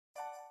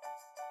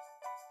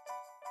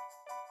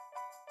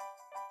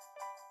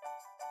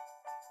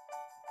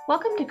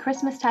Welcome to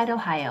Christmastide,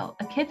 Ohio,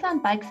 a Kids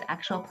on Bikes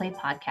actual play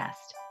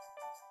podcast.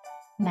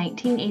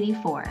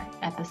 1984,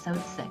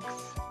 episode 6.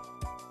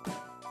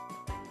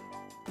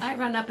 I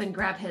run up and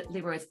grab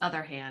Leroy's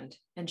other hand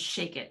and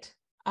shake it.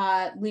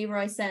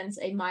 Leroy sends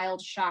a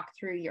mild shock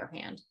through your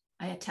hand.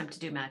 I attempt to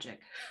do magic.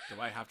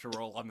 Do I have to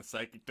roll on the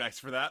psychic dice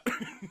for that?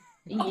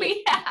 Oh,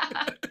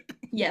 yeah.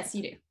 Yes,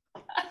 you do.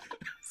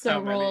 So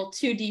roll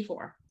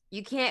 2d4.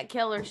 You can't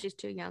kill her; she's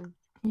too young.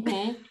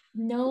 Mm-hmm.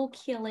 No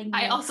killing.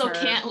 I also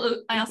can't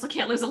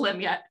lose a limb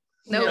yet.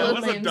 No, that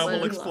was a limbs double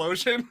lose.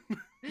 explosion.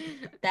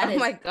 That oh is.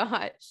 my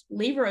gosh!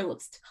 Leroy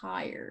looks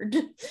tired.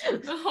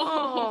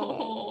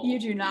 Oh, You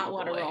do not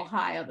want to boy. roll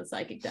high on the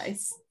psychic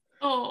dice.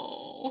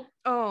 Oh.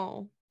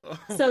 Oh,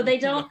 So they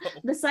don't. No.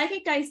 The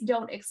psychic dice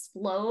don't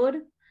explode.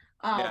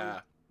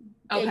 Yeah.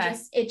 Okay.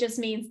 It just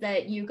means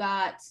that you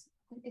got.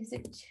 Is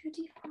it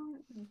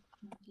 2d4?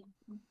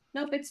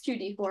 Nope, it's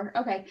 2d4.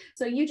 Okay,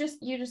 so you just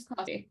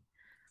copy.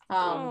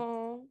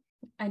 oh.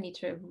 I need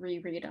to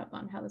reread up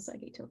on how the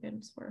psychic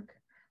tokens work.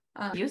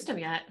 Used them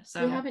yet,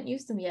 so You haven't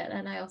used them yet,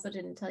 and I also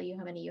didn't tell you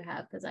how many you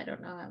have because I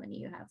don't know how many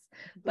you have.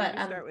 But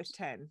start with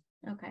 10.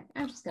 Okay,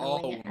 I'm just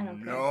gonna wing it. I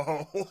don't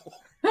no.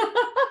 care.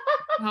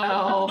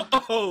 Oh.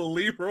 Oh,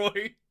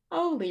 Leroy.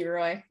 Oh,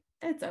 Leroy,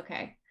 it's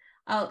okay.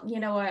 You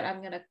know what?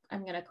 I'm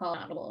gonna call an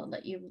audible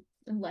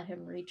and let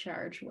him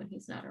recharge when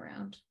he's not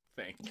around.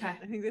 Thank you. Okay.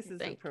 I think this is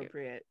Thank you.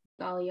 appropriate.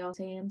 All y'all's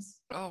hands.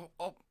 Oh,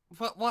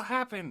 what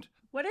happened?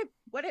 What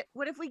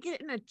if we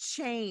get in a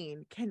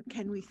chain? Can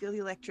we feel the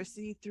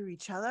electricity through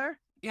each other?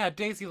 Yeah,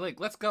 Daisy,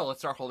 let's go. Let's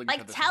start holding each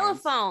Like other's hands.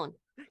 telephone.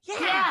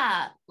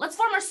 Yeah. Let's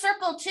form a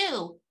circle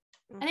too.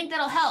 I think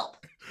that'll help.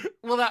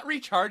 Will that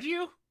recharge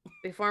you?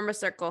 We form a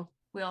circle.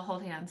 We all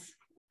hold hands.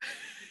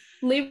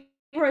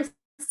 Leroy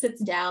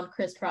sits down,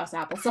 crisscross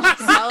applesauce.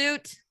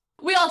 Salute.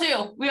 We all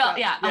do. We all,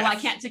 yeah. Oh, I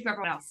Yes. can't take for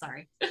everyone else.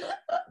 Sorry.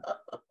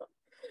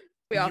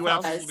 We all You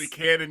fall. absolutely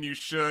can, and you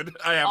should.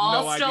 I have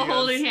All no still idea.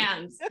 holding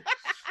hands.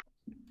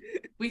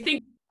 We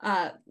think.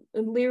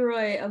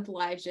 Leroy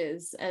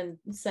obliges and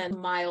sends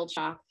mild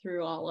shock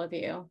through all of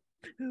you.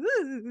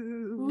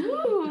 Ooh.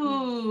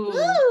 Ooh.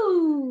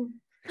 Ooh.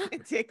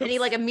 It tickles. And he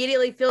like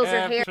immediately feels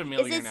her hair. Is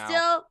Familiar it now.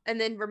 still? And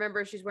then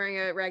remember, she's wearing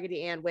a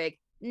Raggedy Ann wig.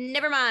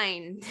 Never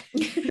mind.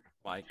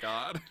 My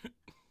God.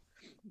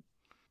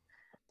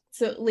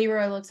 So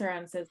Leroy looks around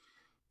and says,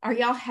 "Are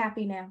y'all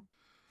happy now?"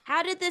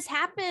 How did this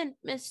happen,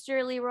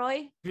 Mr.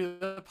 Leroy? Do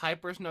the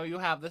Pipers know you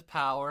have this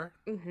power?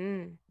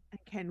 Mm-hmm.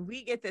 Can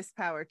we get this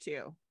power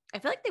too? I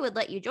feel like they would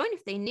let you join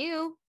if they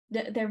knew.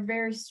 They're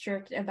very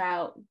strict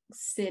about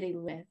city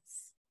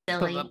limits.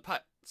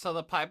 So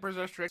the Pipers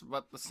are strict,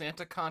 but the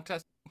Santa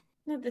contest,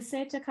 No, the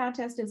Santa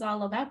contest is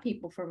all about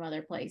people from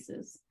other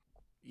places.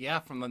 yeah,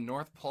 from the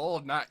North Pole,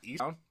 not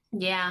East.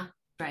 Yeah.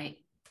 Right.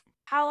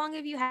 How long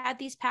have you had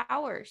these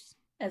powers?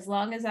 As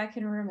long as I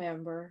can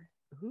remember.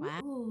 Ooh. Wow.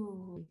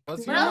 Ooh. Was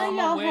Does your none of mom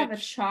y'all a have a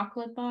witch?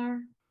 chocolate bar?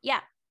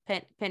 Yeah.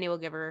 Penny will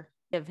give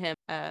him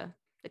the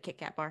Kit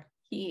Kat bar.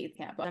 He eats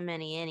cat bar. A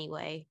mini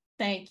anyway.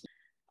 Thank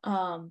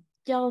you.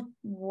 Y'all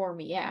wore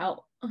me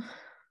out.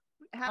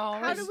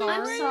 How do we sorry.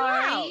 I'm wear you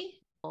out? sorry.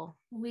 Oh.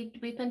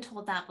 We've been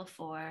told that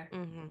before.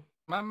 Mm-hmm.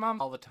 My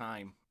mom all the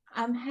time.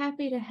 I'm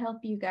happy to help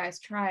you guys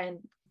try and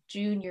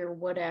junior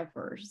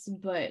whatevers,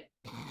 but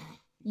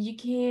you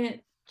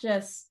can't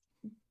just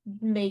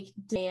make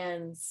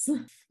dance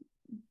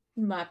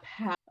my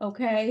power,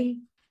 okay?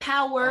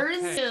 Powers.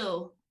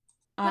 Okay.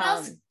 What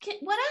else?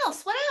 What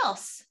else? What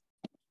else?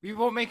 We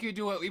won't make you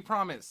do it. We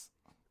promise.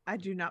 I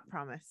do not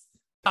promise.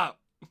 Oh.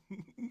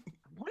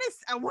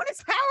 I want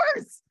his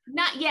powers.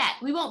 Not yet.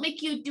 We won't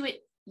make you do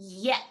it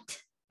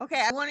yet. Okay,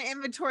 I want an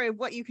inventory of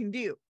what you can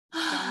do.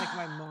 Sound like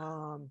my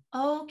mom.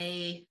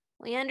 Okay.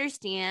 We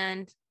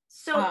understand.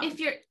 So if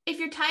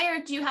you're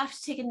tired, do you have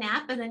to take a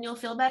nap and then you'll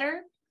feel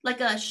better? Like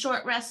a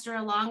short rest or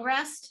a long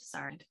rest?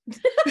 Sorry.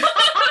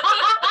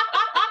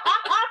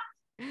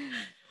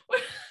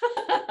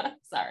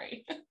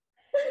 Sorry.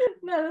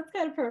 No, that's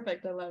kind of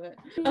perfect. I love it.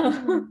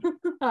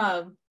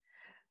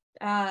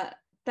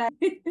 That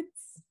is,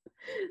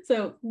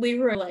 so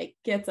Leroy like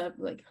gets up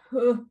like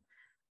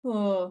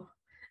oh,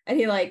 and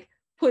he like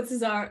puts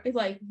his arm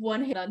like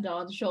one hand on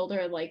Dawn's shoulder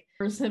and like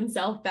pulls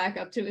himself back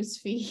up to his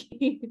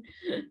feet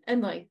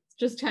and like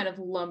just kind of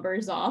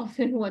lumbers off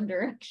in one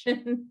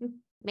direction.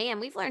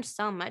 Man, we've learned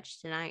so much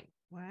tonight.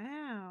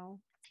 Wow.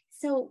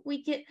 So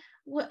we get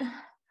what?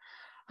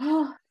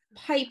 Oh,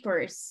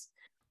 Pipers.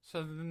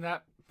 So then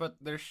but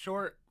they're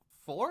short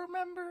 4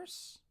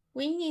 members?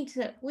 We need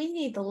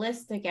the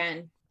list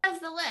again. How's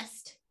the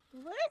list?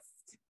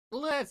 List.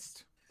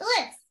 List. The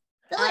list.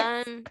 The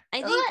list.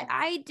 I think What?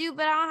 I do,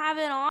 but I don't have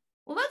it on.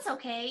 Well, that's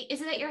okay.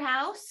 Is it at your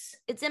house?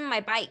 It's in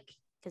my bike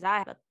because I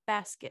have a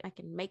basket. I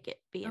can make it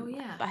be in Oh, my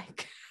yeah.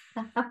 bike.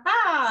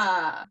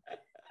 Ha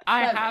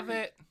I But- have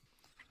it.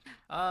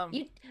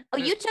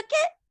 You took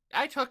it?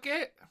 I took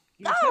it.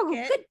 You Oh, took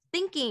it. good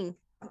thinking.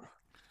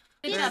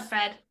 Good There's- job,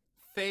 Fred.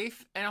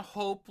 Faith and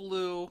Hope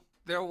Lou.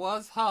 There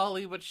was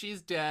Holly, but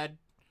she's dead.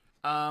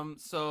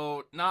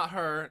 So not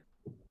her.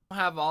 I don't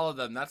have all of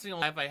them. That's the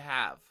only life I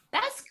have.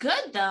 That's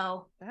good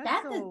though.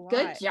 That's a lot.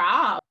 good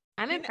job.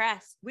 I'm You know-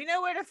 impressed. We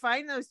know where to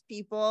find those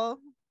people.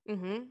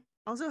 Mm-hmm.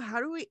 Also, how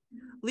do we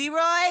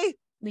Leroy?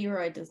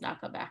 Leroy does not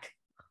come back.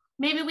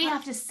 Maybe we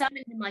have to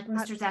summon him like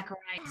Mr.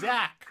 Zachariah.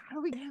 Zach. How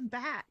do we get him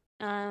back?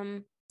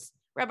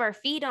 Rub our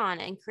feet on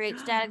and create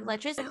static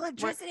electricity.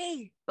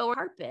 Electricity. But we're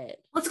carpet.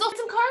 Let's go get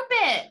some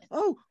carpet.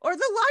 Oh, or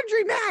the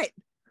laundromat.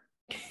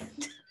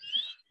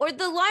 Or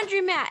the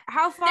laundromat.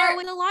 How far There-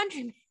 away the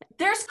laundromat?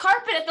 There's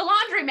carpet at the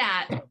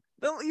laundromat.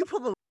 You pull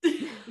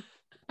the.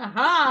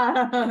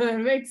 Aha! It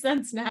makes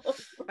sense now.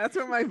 That's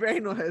where my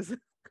brain was.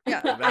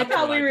 Yeah, I That's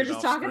thought what we I were did just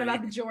off talking screen.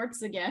 about the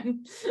jorts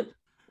again.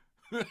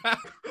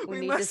 We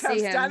need must to have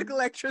see him. static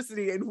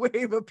electricity and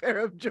wave a pair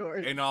of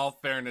Jordans. In all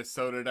fairness,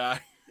 so did I.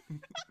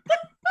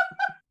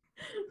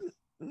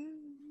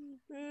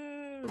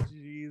 Oh,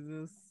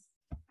 Jesus.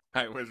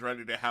 I was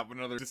ready to have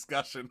another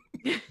discussion.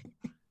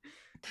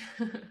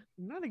 I'm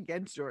not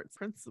against Jordan's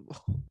principle.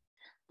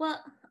 Well,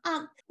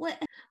 what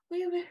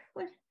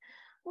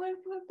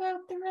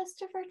about the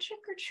rest of our trick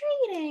or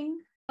treating?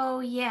 Oh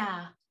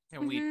yeah.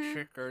 Can we Mhm.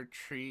 trick or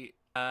treat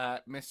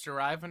Mr.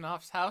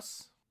 Ivanov's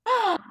house?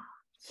 Oh,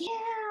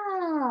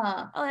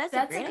 yeah. Oh, that's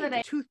That's a a great good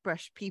idea.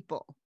 Toothbrush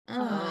people.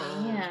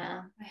 Oh,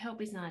 yeah. I hope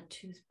he's not a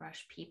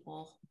toothbrush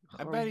people.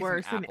 I Or bet he's an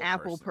worse, an apple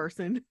apple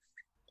person.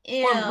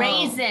 Ew. Or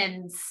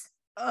raisins.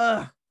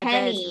 Ugh. I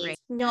bet it's Penny. great.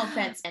 No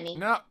offense, Penny.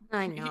 No,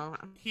 I know.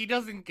 he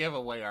doesn't give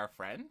away our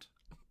friend.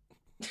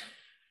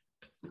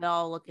 We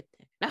all look at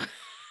that.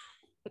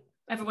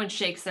 Everyone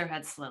shakes their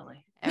head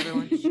slowly.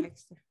 Everyone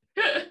shakes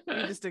their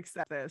We just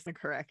accept this.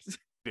 Correct.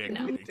 Dick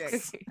No.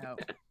 pics. No.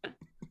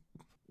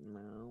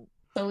 No.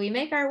 So we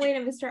make our way to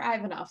Mr.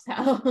 Ivanov's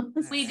house,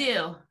 We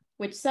do.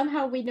 which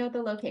somehow we know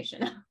the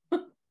location of.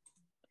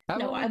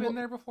 Haven't No, we I been will-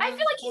 there before? I at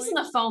feel like this he's in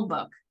point? the phone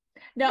book.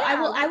 No,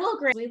 Yeah. I will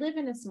agree. We live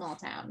in a small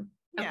town.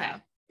 Yeah.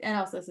 And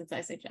also since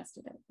I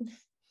suggested it.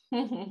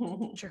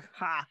 Okay. Sure.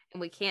 Ha.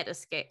 and we can't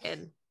escape,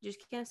 and you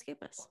just can't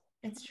escape us.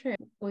 It's true.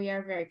 We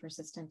are very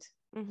persistent.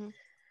 Mm-hmm.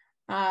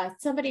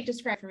 Somebody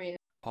describe for me.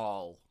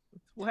 Paul.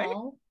 What?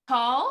 Paul?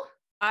 Paul?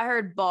 I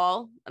heard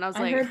ball, and I was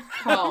I like, heard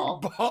Paul.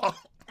 Paul.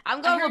 I'm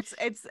I going heard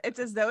with it's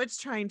as though it's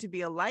trying to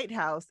be a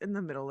lighthouse in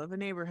the middle of a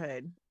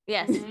neighborhood.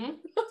 yes, Mhm.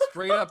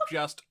 Straight up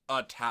just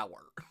a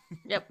tower.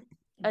 yep,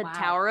 a Wow.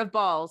 tower of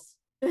balls,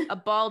 a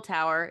ball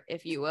tower,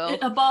 if you will.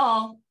 A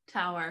ball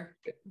tower.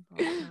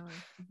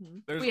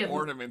 Mhm. There's We have-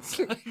 ornaments.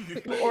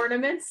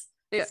 Ornaments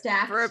Yeah,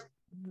 stacked.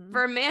 Mhm.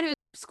 For a man who's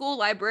a school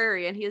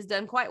librarian, he has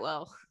done quite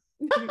well.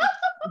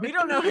 We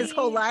don't know his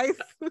whole life.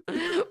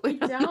 We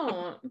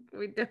don't.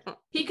 We don't.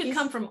 He could He's-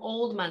 come from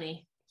old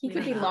money. He We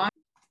could be don't know.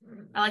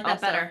 laundry I like that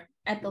Also, better.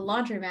 at the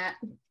laundromat.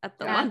 At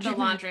the At the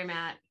laundry.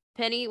 laundromat.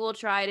 Penny will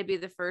try to be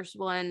the first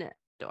one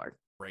door.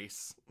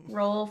 Race.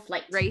 Roll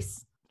flight.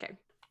 Race. Okay.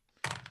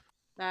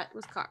 That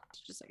was cocked.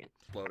 Just a second.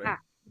 Exploding. Ah.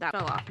 That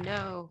fell off.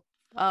 No.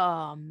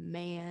 Oh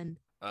man.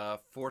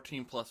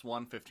 14 plus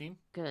 1, 15.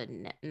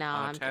 Good.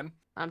 No, 10.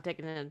 I'm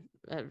taking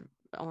a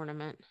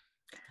ornament.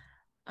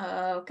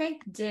 Okay.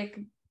 Dick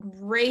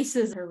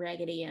races her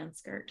Raggedy Ann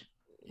skirt.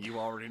 You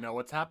already know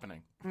what's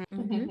happening.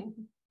 Mhm.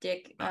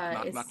 Dick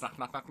Knock, is knock, knock,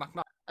 knock, knock, knock,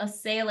 knock,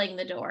 assailing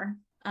the door.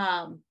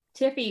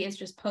 Tiffy is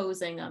just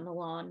posing on the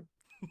lawn.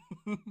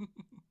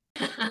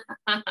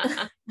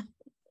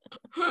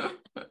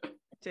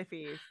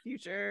 Tiffy,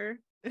 future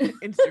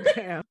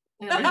Instagram.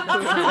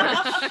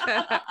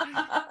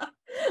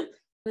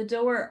 The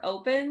door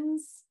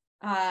opens.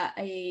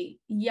 A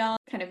young,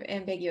 kind of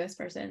ambiguous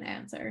person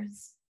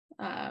answers.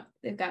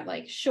 They've got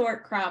like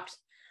short, cropped,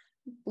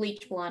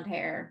 bleach blonde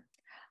hair.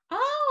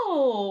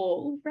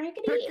 Oh,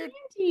 Raggedy Trick or-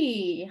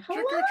 Andy. Trick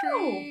or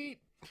Hello. treat.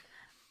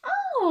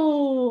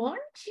 Oh,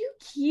 aren't you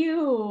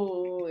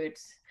cute?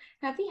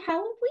 Happy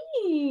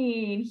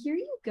Halloween. Here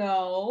you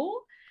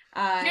go.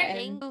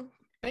 And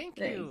Thank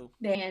they, you.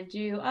 they hand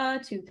you a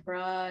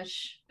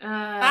toothbrush.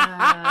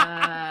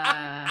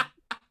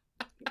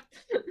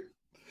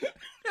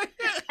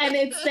 And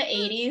it's the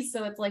 80s,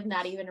 so it's like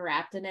not even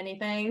wrapped in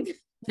anything.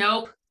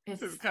 Nope.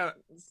 This It's is kind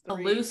of.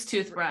 a loose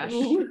toothbrush.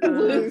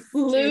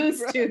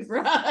 Loose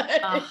toothbrush.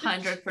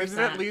 100%. Is it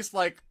at least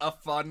like a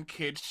fun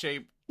kid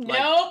shaped? Like,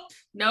 Nope.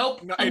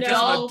 Nope. No, it's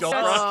just an No. adult Just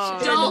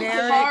brush. Dull,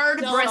 generic, hard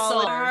dull bristle.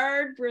 color.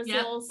 Hard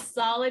bristle,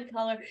 solid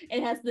color.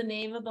 It has the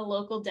name of the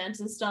local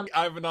dentist on.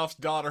 Ivanov's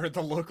daughter at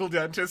the local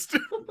dentist.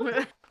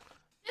 Mr.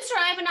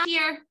 Ivanov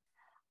here.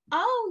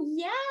 Oh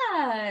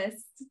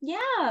yes,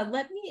 yeah.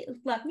 Let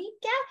me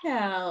get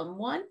him.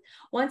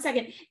 One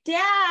second,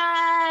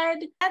 Dad.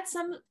 That's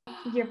some.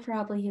 You're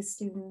probably his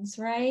students,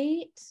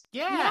 right?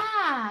 Yeah.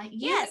 Yeah.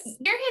 Yes.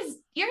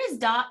 You're his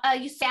dad.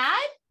 You sad?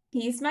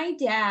 He's my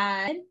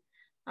dad.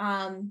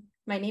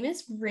 My name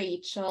is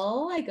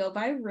Rachel. I go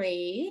by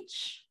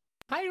Rach.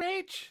 Hi,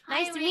 Rach.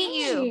 Nice to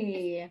meet you.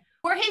 Hey.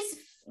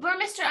 We're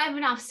Mr.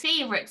 Ivanov's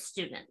favorite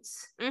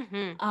students.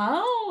 Mm-hmm.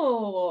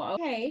 Oh,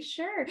 okay,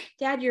 sure.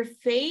 Dad, your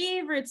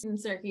favorite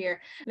students are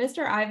here.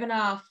 Mr.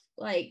 Ivanov,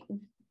 like,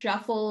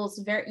 shuffles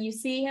very, you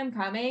see him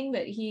coming,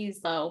 but he's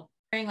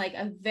wearing like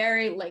a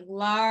very like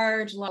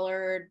large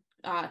colored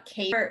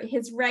cape, or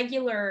his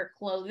regular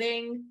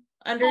clothing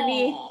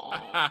underneath.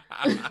 Aw,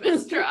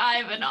 Mr.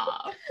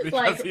 Ivanov.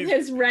 Like Because he's-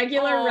 his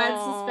regular red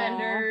Aw.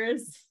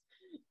 suspenders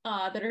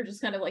that are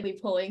just kind of like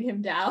pulling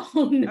him down.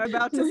 I'm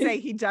about to say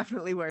he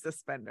definitely wears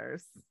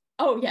suspenders.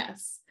 Oh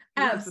yes,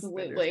 He's a suspenders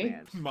absolutely.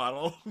 man.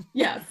 model.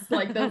 Yes,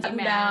 like those Man.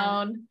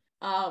 down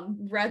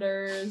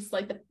redders,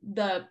 like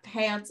the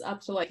pants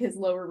up to like his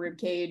lower rib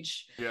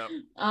cage. Yep.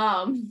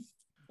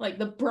 Like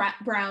the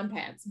brown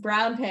pants,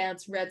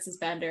 red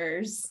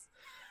suspenders.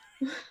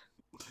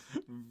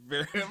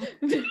 Very.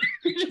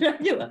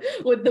 Dracula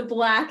with the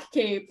black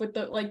cape with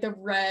the like the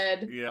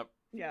red Yep.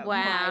 Yeah.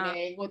 Wow.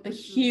 lining with the Mhm.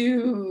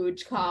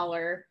 huge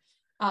collar.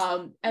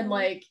 And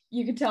like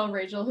you can tell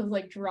Rachel has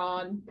like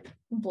drawn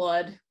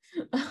blood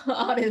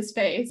on his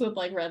face with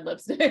like red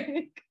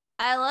lipstick.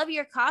 I love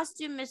your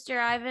costume, Mr.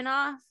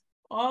 Ivanov.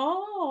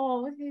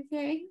 Oh,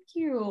 thank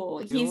you.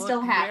 He's look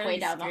still halfway very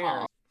down the scary.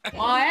 hall.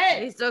 What?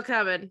 He's still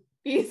coming.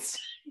 He's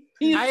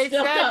I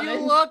still said coming.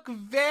 you look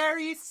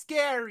very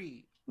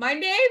scary. My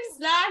name's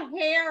not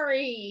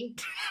Harry.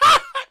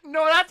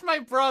 No, that's my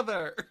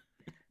brother.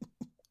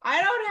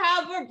 I don't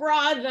have a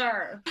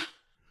brother.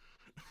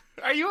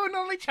 Are you an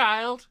only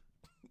child?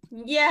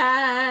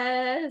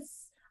 Yes.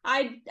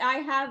 I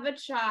have a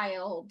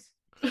child.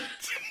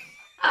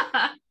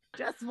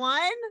 Just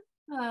one?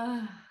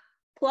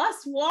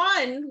 Plus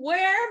one.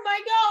 Where am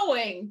I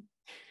going?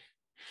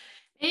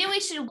 Maybe we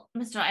should.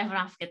 Mr.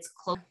 Ivanov gets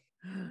close.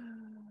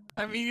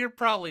 I mean, you're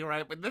probably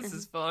right, but this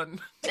is fun.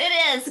 It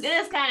is. It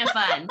is kind of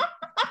fun.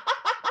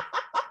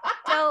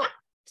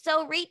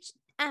 So Reach,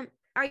 are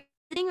you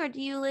visiting or do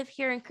you live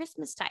here in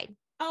Christmastide?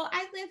 Oh,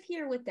 I live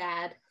here with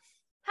Dad.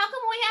 How come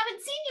we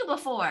haven't seen you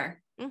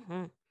before?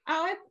 Mm-hmm.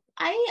 Oh,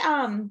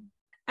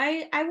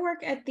 I work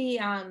at the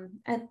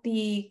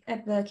community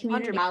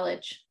Laundromat.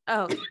 college.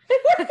 Oh,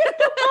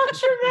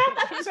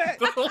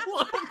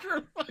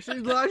 Laundromat. She's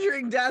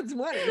laundering dad's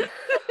money.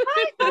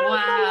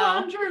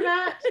 Wow.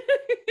 Laundromat.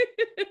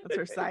 That's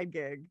her side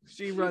gig.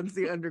 She runs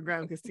the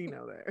underground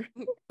casino there.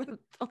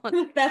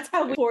 That's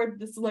how we afford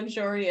this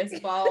luxurious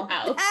ball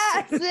house.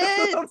 that's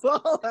it.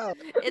 Wow.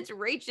 It's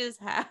Rachel's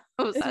house.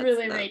 It's That's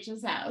really the-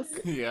 Rachel's house.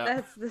 Yeah.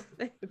 That's the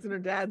thing. It's in her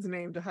dad's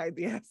name to hide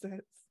the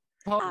assets.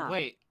 Oh, Ah.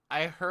 wait.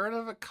 I heard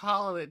of a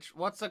college.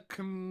 What's a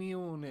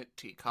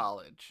community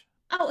college?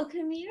 Oh, a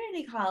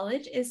community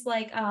college is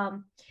like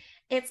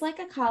it's like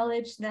a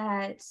college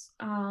that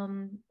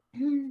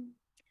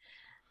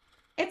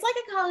it's like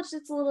a college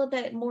that's a little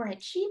bit more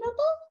achievable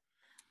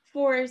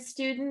for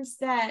students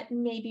that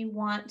maybe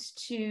want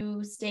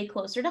to stay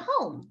closer to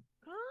home.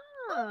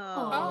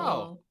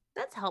 Oh.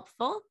 That's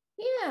helpful.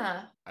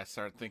 Yeah. I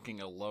started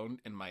thinking alone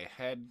in my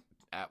head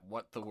at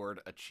what the word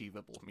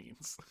achievable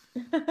means.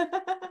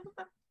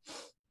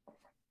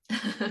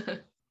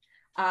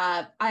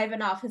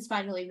 Ivanov has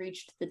finally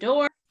reached the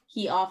door.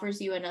 He offers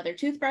you another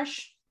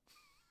toothbrush.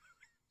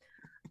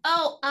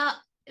 Oh,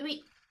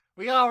 we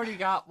We already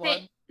got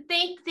one.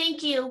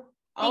 thank you.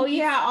 Oh Thank you.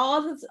 yeah,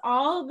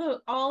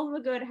 all the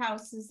good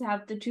houses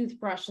have the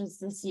toothbrushes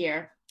this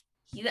year.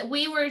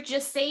 We were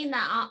just saying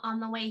that on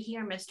the way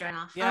here, Mr.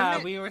 Ivanov. Yeah,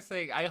 I'm- we were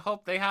saying, I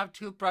hope they have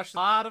toothbrushes. A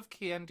lot of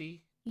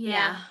candy.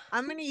 Yeah.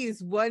 I'm going to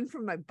use one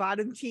from my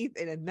bottom teeth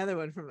and another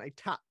one from my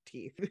top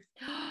teeth.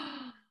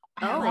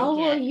 How like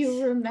will it.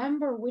 you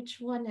remember which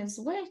one is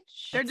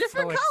which? They're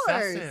different So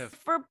colors. excessive.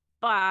 For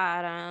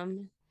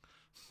bottom,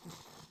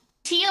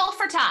 Teal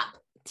for top.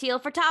 teal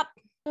for top.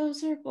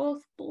 Those are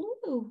both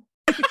blue.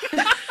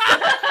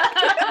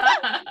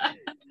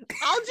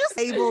 I'll just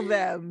label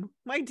them.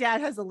 My dad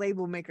has a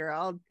label maker.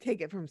 I'll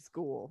take it from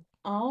school.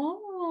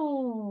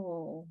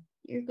 Oh,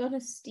 you're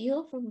gonna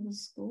steal from the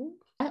school?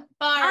 Borrow.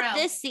 Not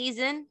this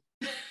season.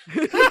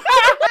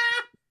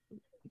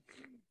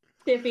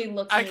 Tiffy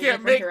looks. I in a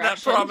can't different make that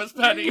direction. promise,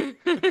 Penny.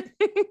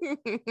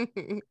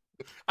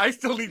 I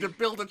still need to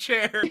build a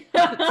chair.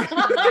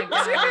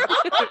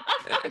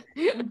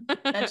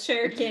 That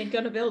chair can't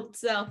gonna build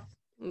itself.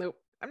 Nope.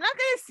 I'm not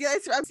going to steal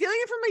it. I'm stealing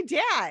it from my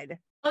dad.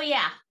 Oh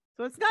yeah.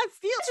 So it's not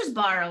steal. It's just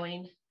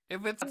borrowing.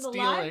 If it's From the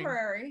stealing,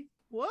 library.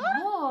 What?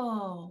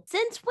 Oh.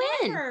 Since when?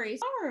 Library's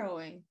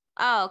borrowing.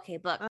 Oh, okay.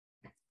 Look.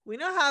 We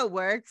know how it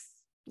works.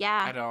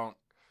 Yeah. I don't.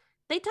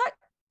 They taught.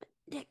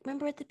 Nick,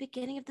 remember at the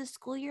beginning of the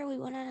school year, we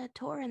went on a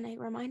tour and they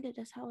reminded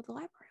us how the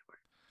library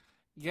worked.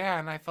 Yeah,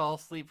 and I fell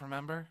asleep,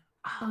 remember?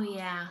 Oh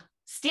yeah.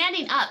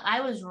 Standing up.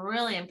 I was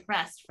really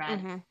impressed, Fred.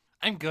 Mhm.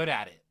 I'm good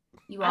at it.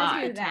 You I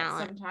are. do that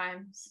talent.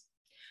 sometimes.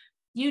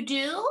 You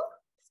do?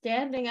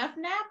 Standing up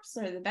naps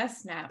are the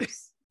best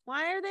naps.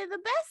 Why are they the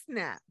best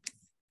naps?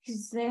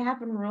 Because they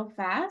happen real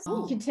fast.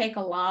 Oh. You can take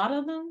a lot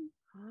of them.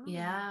 Oh,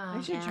 Yeah.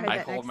 I should Yeah. try I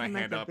that hold next my time at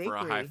hand the up for a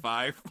high bakery.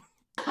 five.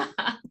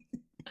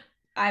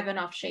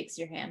 Ivanov shakes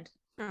your hand.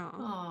 Oh.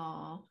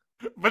 Oh.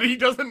 But he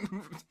doesn't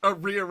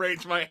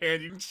rearrange my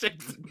hand. He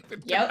shakes it.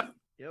 Yep.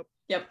 Yep.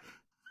 Yep.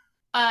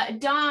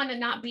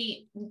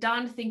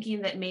 Don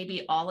thinking that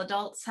maybe all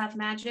adults have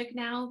magic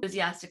now,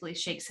 enthusiastically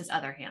shakes his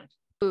other hand.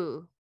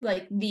 Ooh.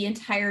 Like the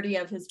entirety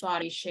of his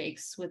body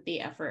shakes with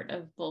the effort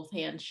of both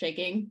hands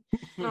shaking.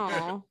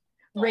 Oh.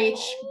 Rach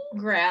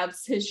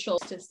grabs his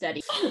shoulder to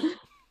steady.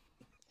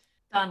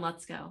 Dawn,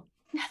 let's go.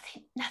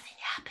 Nothing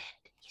happened.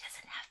 He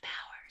doesn't have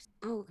powers.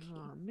 Okay.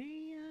 Oh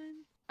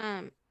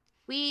man.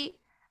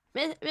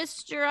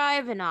 Mr.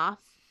 Ivanov,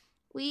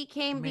 we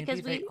came Maybe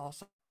because they we.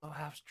 also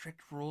have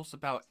strict rules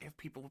about if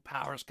people with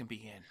powers can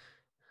be in.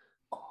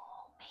 Oh,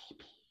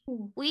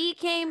 maybe. We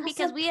came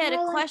because we had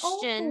a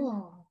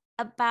question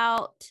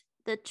about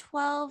the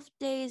 12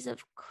 days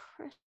of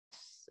Christmas.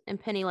 And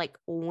Penny like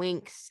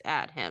winks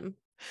at him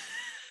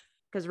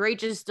because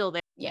Rach is still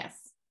there.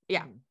 Yes.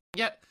 Yeah.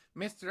 Yet,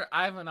 Mr.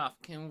 Ivanov,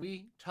 can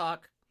we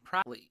talk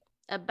properly?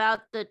 About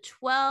the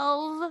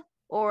 12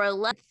 or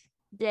 11th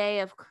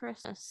day of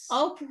Christmas.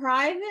 Oh,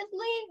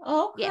 privately?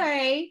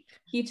 Okay.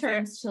 He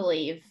turns to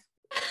leave.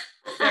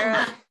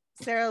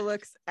 Sarah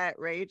looks at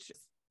Rach.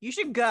 You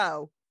should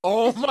go.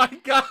 Oh my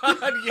god,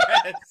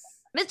 yes!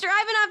 Mr.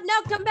 Ivanov,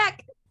 no, come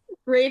back.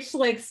 Rach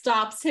like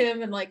stops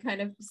him and like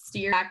kind of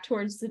steers back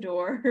towards the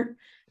door.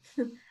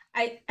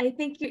 I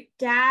think your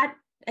dad,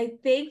 I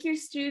think your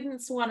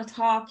students want to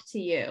talk to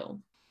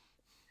you.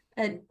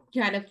 And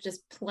kind of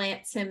just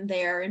plants him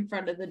there in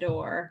front of the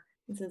door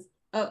and says,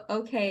 "Oh,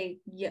 okay,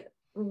 yeah,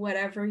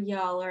 whatever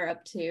y'all are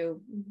up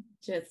to,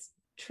 just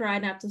try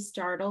not to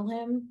startle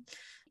him."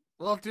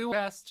 We'll do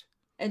best.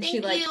 And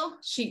Thank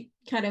she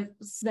kind of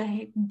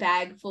the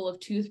bag full of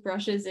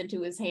toothbrushes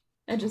into his hand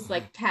and just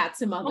like pats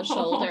him on the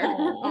shoulder.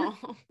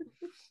 Oh.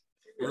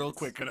 Real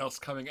quick, and else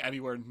coming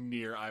anywhere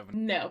near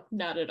Ivan. No,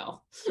 not at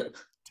all.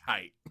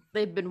 Tight.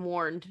 They've been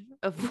warned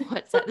of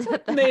what's at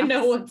the They house.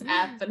 know what's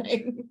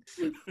happening.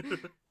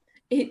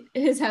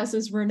 His house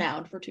is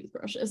renowned for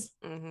toothbrushes.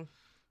 Mhm.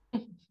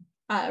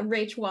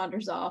 Rach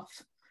wanders off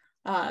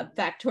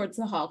back towards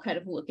the hall, kind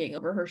of looking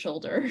over her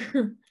shoulder,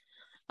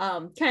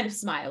 kind of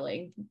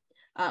smiling.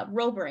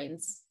 Roll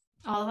brains.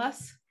 All of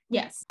us?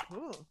 Yes.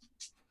 Cool.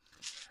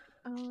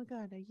 Oh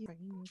god, are you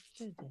brains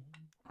today?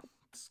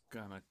 Just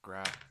gonna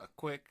grab a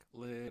quick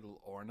little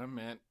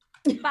ornament.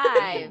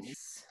 5.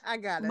 I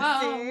got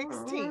a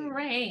 16.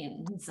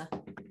 Brains.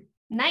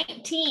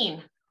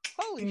 19.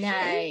 Holy shit.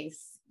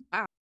 Nice.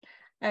 Wow.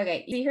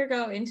 Okay, you see her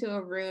go into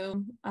a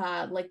room,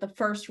 like the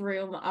first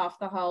room off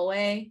the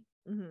hallway.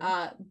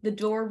 Mhm. The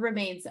door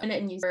remains open,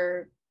 and you see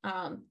her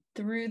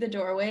through the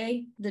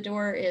doorway. The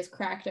door is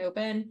cracked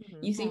open.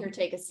 Mhm. You see her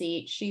take a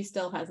seat. She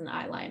still has an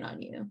eye line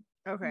on you.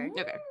 Okay.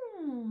 Okay.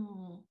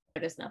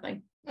 Notice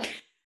nothing.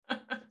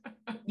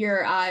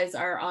 Your eyes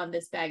are on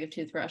this bag of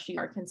toothbrush. You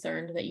are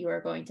concerned that you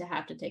are going to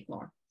have to take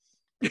more.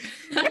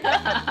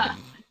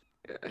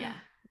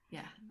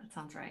 Yeah, that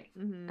sounds right.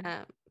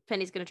 Mhm.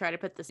 Penny's gonna try to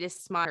put this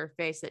smile on her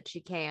face that she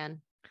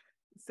can.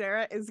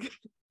 Sarah is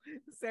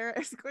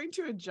going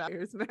to adjust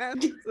her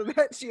mask so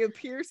that she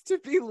appears to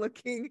be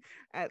looking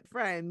at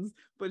friends,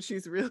 but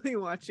she's really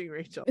watching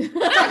Rachel.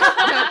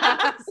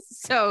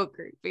 So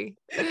creepy.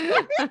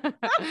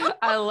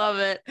 I love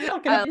it.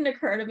 It didn't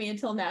occur to me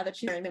until now that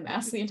she's wearing the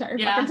mask the entire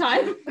Yeah.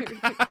 fucking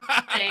time.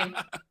 Same.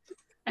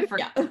 I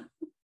forgot. Yeah.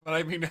 But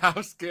I mean,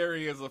 how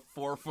scary is a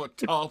 4-foot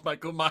tall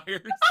Michael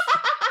Myers?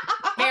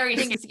 Very I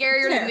think it's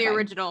scarier than the Terrifying.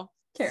 original.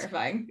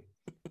 Terrifying.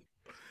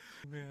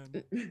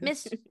 Man.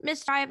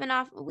 Mr.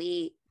 Ivanov,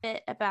 we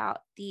bit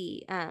about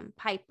the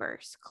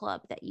Pipers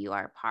Club that you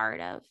are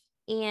part of,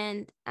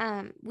 and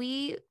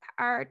we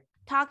are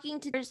talking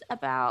to others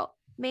about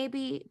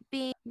maybe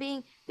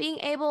being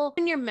able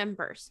to your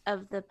members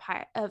of the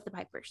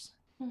Pipers.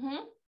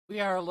 Mm-hmm. We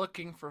are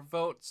looking for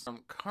votes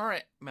from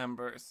current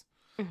members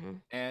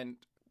Mhm. and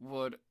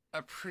would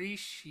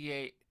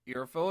appreciate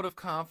your vote of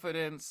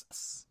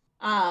confidence.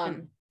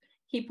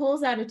 He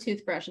pulls out a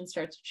toothbrush and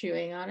starts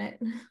chewing on it.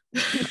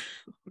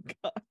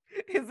 God.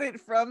 Is it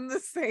from the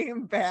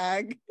same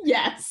bag?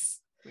 Yes.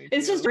 Me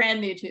It's too. just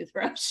brand new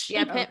toothbrush.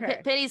 Yeah,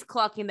 Okay. Penny's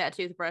clocking that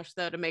toothbrush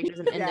though to make sure it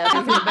doesn't end Yeah. up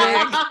in the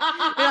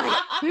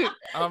bag.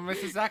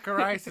 Mrs.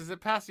 Zacharias, is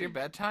it past your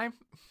bedtime?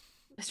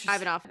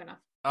 Ivanov.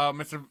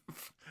 Mr.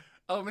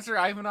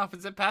 Ivanov,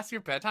 is it past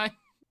your bedtime?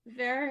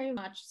 Very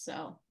much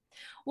so.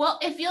 Well,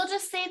 if you'll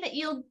just say that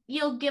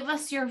you'll give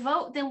us your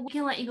vote, then we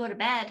can let you go to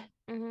bed.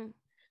 hmm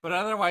But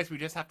otherwise, we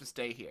just have to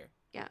stay here.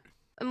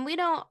 And we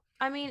don't.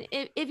 I mean,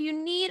 if you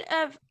need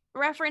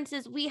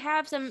references, we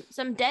have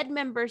some dead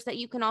members that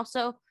you can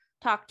also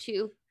talk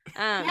to.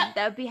 Yep.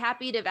 That would be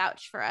happy to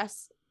vouch for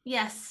us.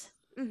 Yes.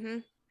 Mm-hmm.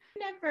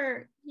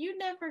 You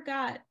never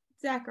got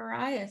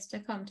Zacharias to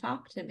come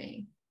talk to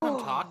me.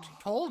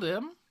 Told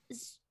him.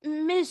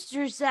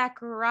 Mr.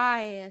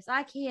 Zacharias,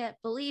 I can't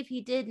believe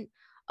he didn't.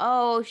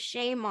 Oh,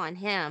 shame on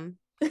him.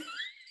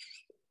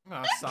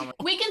 Summon.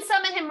 We can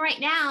summon him right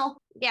now.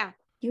 Yeah.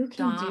 You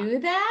can Dawn. do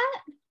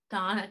that?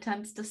 Dawn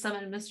attempts to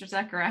summon Mr.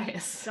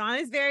 Zacharias. Dawn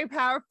is very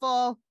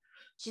powerful.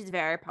 She's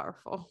very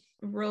powerful.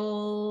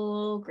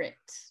 Roll grit.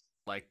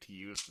 Like to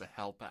use the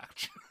help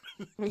action.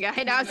 Yeah,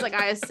 I know. It's like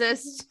I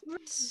assist.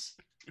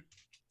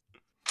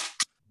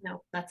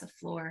 No, that's a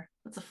floor.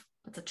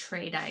 That's a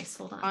tray dice.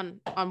 Hold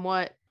on. On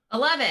what?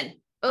 11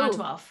 on Ooh.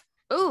 12.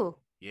 Ooh.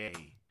 Yay.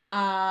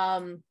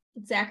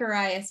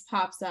 Zacharias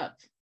pops up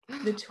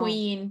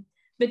between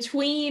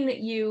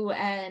you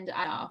and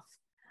Ivanov.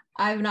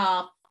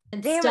 Ivanov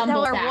and Damn it, that stumbles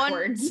was our one-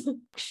 backwards.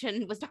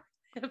 Action was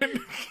Wait, can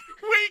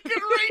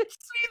Rach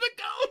see the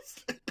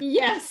ghost?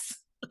 Yes.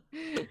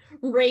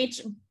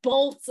 Rach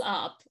bolts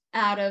up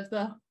out of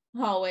the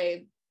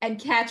hallway and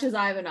catches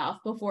Ivanov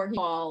before he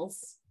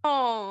falls.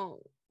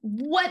 oh,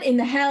 What in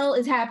the hell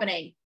is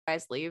happening?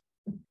 guys leave.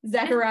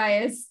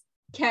 Zacharias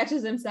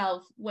catches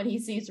himself when he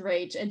sees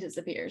Rach and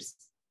disappears.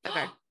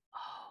 Okay,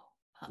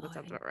 Oh, that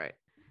sounds about right.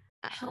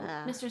 I hope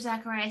Uh, Mr.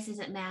 Zacharias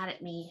isn't mad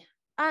at me.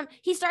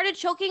 He started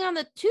choking on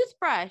the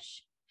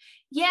toothbrush.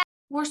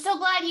 We're so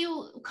glad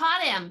you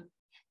caught him.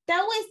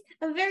 That was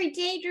a very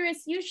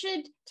dangerous. You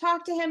should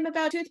talk to him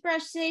about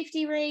toothbrush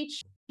safety,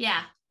 Rach.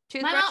 Yeah.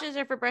 Toothbrushes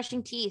are for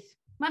brushing teeth.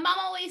 My mom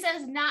always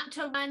says not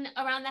to run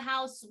around the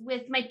house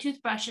with my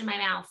toothbrush in my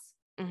mouth.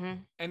 Mm-hmm.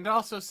 And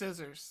also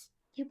scissors.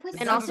 You put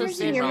And also scissors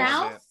in your scissors.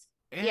 mouth?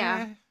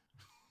 Yeah.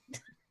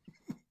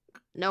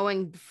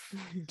 Knowing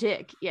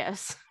Dick,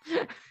 yes.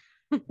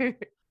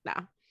 No.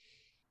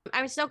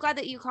 I'm so glad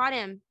that you caught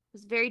him. It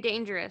was very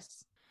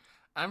dangerous.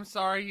 I'm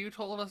sorry, you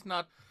told us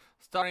not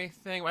to start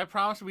anything. I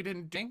promise we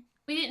didn't ding.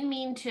 We didn't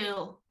mean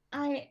to.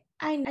 I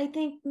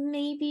think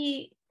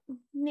maybe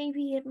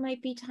it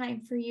might be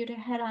time for you to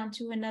head on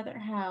to another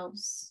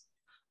house.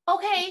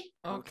 Okay.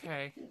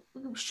 Okay.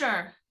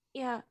 Sure.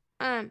 Yeah.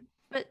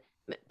 But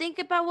think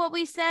about what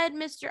we said,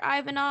 Mr.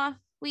 Ivanov.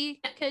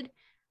 We could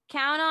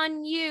count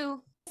on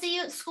you. See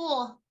you at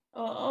school.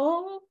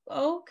 Oh,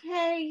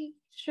 okay,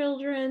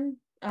 children.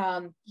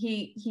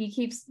 He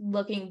keeps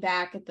looking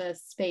back at the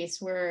space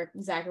where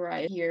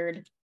Zachariah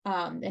appeared.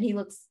 And he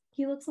looks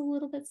a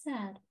little bit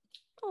sad.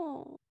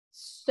 Oh.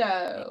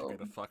 So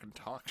Get a fucking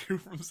talk to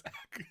from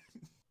Zach.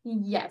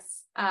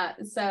 yes.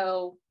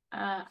 So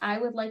I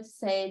would like to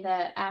say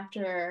that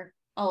after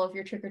all of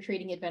your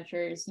trick-or-treating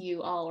adventures,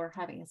 you all are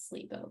having a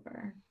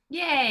sleepover. Of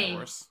Yay.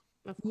 course.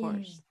 Of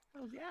course.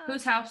 Oh, yeah.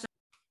 Whose house?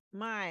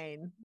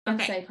 Mine? I'd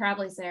Okay. say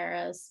probably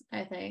Sarah's,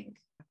 I think.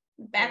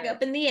 Back Right.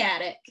 up in the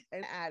attic.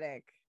 An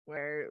attic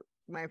where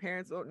my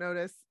parents won't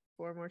notice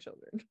 4 more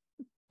children.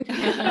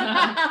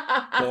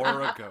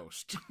 Or a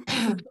ghost.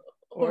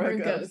 or a a ghost.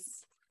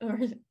 ghost. Or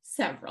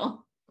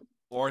several.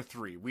 Or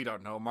 3. We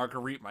don't know.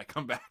 Marguerite might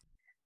come back.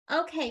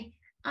 Okay.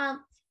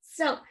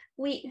 So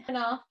we went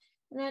off.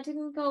 That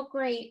didn't go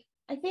great.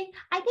 I think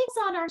it's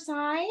on our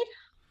side.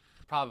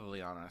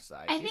 Probably on our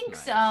side. I He's think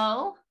nice.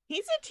 so.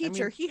 He's a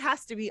teacher. mean- He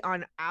has to be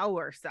on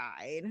our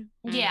side.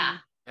 Yeah.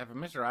 Yeah, but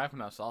Mr.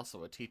 Ivanov's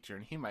also a teacher,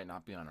 and he might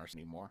not be on ours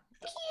anymore.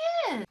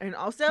 Yeah. And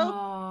also,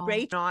 Oh.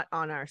 Rach not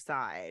on our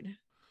side.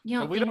 You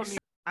But don't we think don't so? need.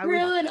 I would,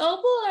 Drew and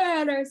Opal are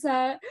on our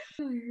side.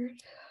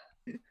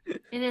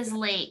 It is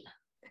late.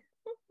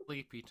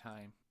 Sleepy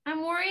time.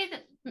 I'm worried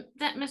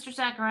that Mr.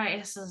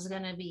 Zacharias is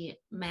gonna be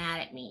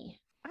mad at me.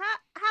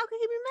 how could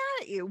he be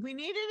mad at you? We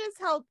needed his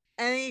help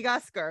and he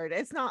got scared.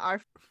 It's not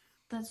our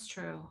That's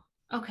true.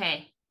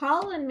 Okay.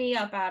 Calling me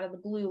up out of the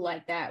blue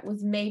like that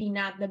was maybe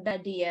not the best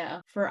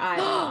idea for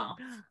Ivanov.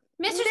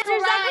 Mr. Mr.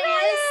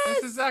 Zacharias!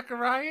 Mrs.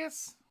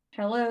 Zacharias?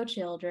 Hello,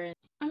 children.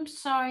 I'm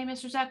sorry,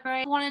 Mr.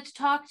 Zacharias. I wanted to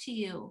talk to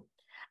you.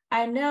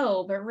 I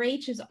know, but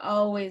Rach is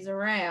always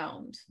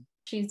around.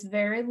 She's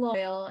very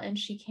loyal and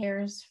she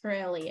cares for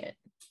Elliot.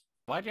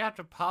 Why'd you have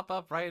to pop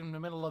up right in the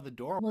middle of the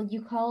door? Well,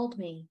 you called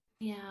me.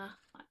 Yeah.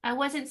 I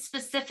wasn't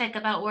specific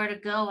about where to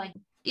go.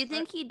 Do you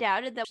think he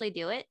doubted that they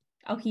do it?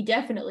 Oh, he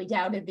definitely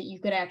doubted that you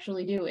could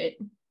actually do it.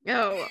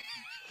 Oh.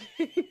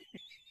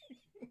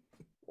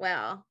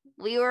 Well,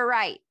 we were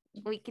right.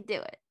 We could do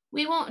it.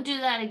 We won't do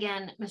that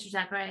again, Mr.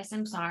 Zacharias.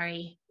 I'm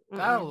sorry.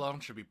 That alone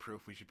should be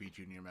proof we should be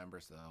junior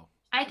members, though.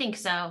 I think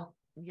so.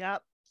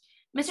 Yep.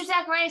 Mr.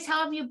 Zacharias,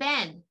 how have you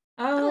been?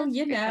 Oh, that's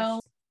you great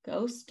know,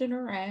 ghosting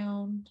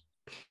around.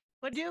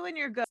 What do when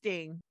you're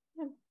ghosting?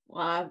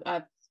 Well,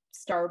 I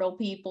startle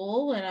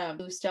people and I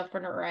move stuff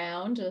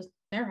around to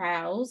their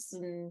house,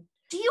 and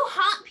Do you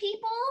haunt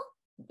people?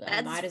 I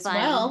That's might as funny.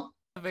 well.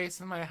 The vase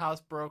in my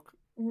house broke.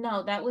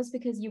 No, that was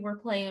because you were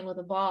playing with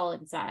a ball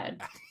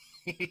inside.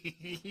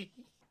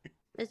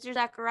 Mr.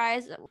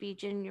 Zacharias will be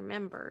junior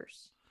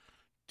members.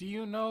 Do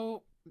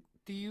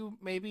you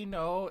maybe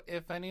know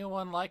if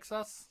anyone likes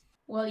us?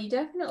 Well, you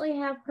definitely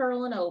have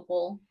Pearl and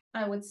Opal.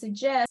 I would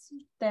suggest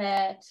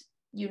that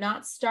you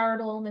not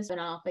startle Miss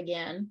Vanoff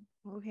again.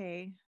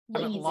 Okay. I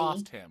haven't Easy.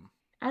 lost him.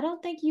 I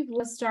don't think you've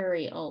lost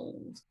very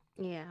old.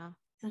 Yeah.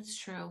 That's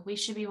true. We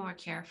should be more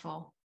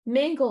careful.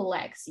 Mingle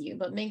lacks you,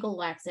 but Mingle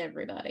lacks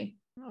everybody.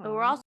 But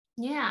we're Aw. also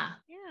Yeah.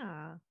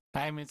 Yeah.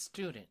 I'm a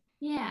student.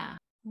 Yeah.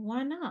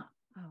 Why not?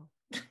 Oh.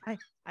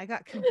 I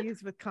got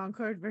confused with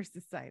Concord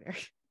versus Cider.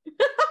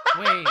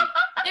 Wait,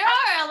 There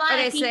are a lot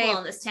Okay, of people same,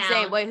 in this town.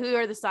 Say, wait, who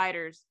are the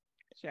Ciders?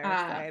 Sheriff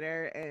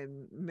Cider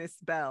and Miss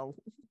Bell.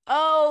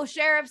 Oh,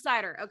 Sheriff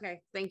Cider.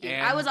 Okay, thank you.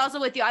 I was And- also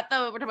with you. I thought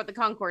we were talking about the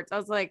Concords. I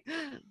was like,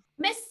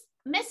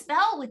 Miss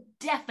Bell would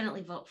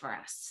definitely vote for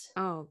us.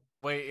 oh,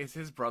 wait, is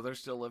his brother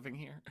still living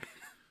here?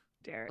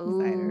 Derek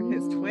Cider,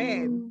 his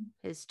twin. Ooh.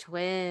 his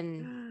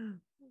twin.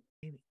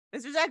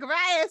 Mr.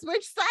 Zacharias,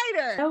 which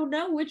cider? I don't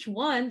know which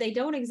one. They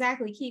don't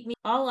exactly keep me.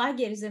 All I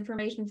get is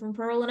information from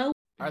Pearl and Opal.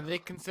 Are they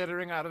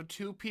considering out of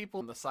 2 people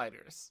in the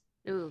ciders?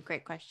 Ooh,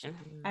 great question.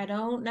 I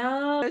don't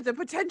know. There's a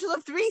potential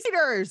of 3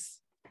 seaters.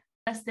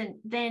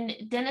 Then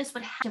Dennis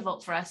would have to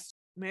vote for us.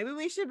 Maybe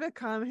we should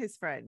become his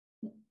friend.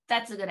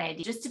 That's a good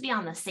idea, just to be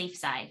on the safe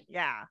side.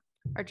 Yeah.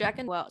 Are Jack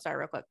and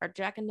real quick. Are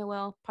Jack and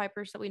Noel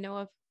Pipers that we know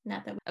of?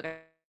 Not that Okay.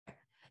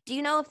 Do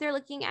you know if they're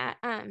looking at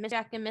Miss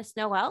Jack and Miss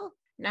Noel?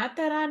 not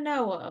that I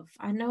know of.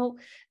 I know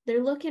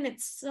they're looking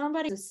at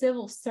somebody, a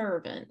civil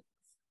servant,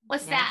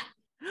 What's Yeah. that?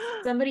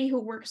 somebody who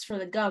works for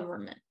the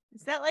government.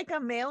 Is that like a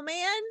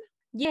mailman?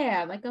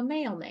 Yeah, like a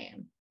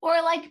mailman. Or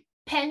like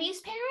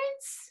Penny's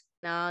parents?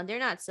 No, they're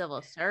not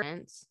civil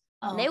servants.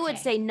 Oh, They would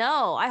okay. say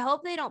no. I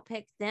hope they don't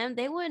pick them.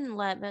 They wouldn't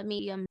let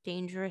me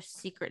dangerous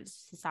secret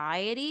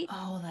society.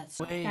 Oh, that's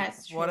Wait,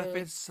 That's what if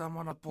true. it's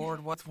someone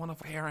aboard? What's one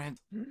of our parents?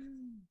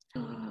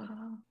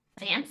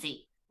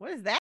 fancy. What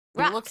is that?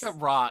 He looks at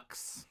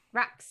rocks.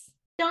 Rocks.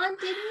 Don,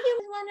 didn't you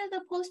one of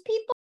the post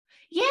people?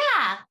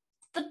 Yeah.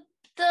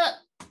 The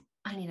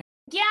I need a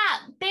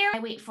Bear I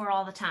wait for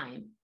all the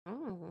time.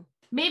 Oh.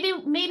 Maybe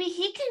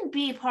he can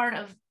be part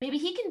of, maybe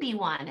he can be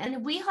one,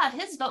 and we have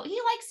his vote. He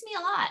likes me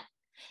a lot.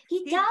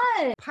 He He-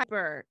 does.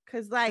 Piper,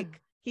 because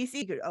like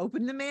he could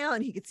open the mail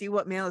and he could see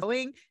what mail is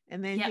going,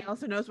 and then he Yep.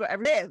 also knows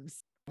wherever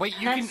lives. Wait,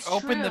 you That's can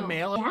open the true.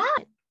 mail? Yeah.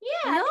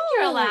 Yeah, I think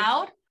you're No.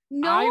 allowed.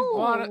 No. I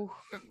wanna-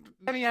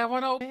 Penny, I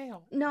want to open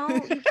mail. No,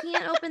 you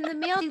can't open the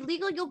mail. It's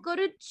illegal. You'll go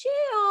to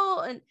jail.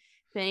 And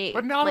Penny,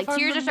 But not like if I'm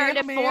tears the are starting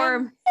to mailman.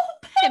 form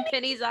in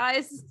Penny's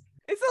eyes.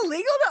 It's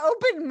illegal to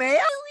open mail.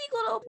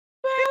 Illegal to open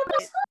mail.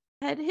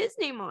 It had his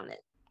name on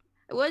it.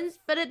 It wasn't,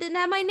 but it didn't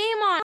have my name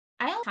on it.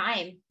 I have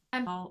time.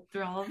 I'm all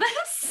through all of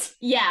this.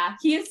 Yeah,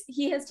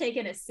 he has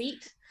taken a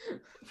seat.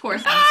 Poor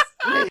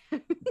things.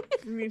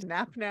 You need to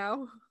nap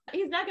now.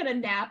 He's not gonna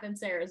nap in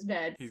Sarah's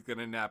bed. He's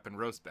gonna nap in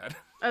roast bed.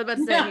 I was about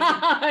to say,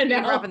 you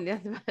can No. rub in the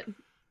other bed.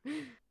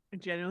 I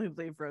genuinely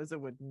believe Rosa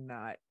would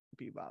not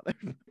be bothered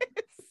with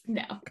this.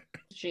 No,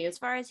 she As is.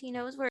 far as he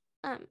knows where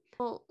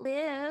will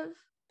live.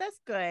 That's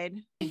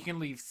good. He can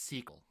leave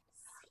sequel.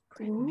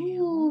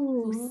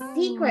 Ooh,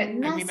 secret I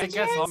messages. mean, I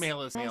guess all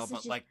mail is mail, but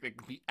Messages. like it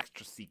could be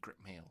extra secret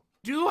mail.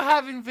 Do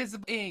have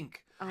invisible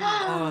ink. Oh,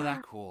 Oh,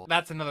 that cool.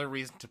 That's another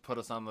reason to put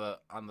us on the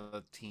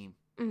team.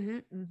 mm-hmm.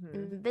 Mm-hmm.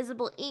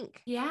 Invisible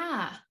ink.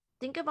 Yeah.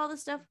 Think of all the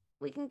stuff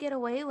we can get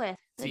away with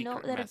that,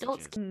 Secret that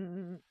adults messages.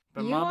 can.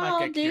 But You mom might all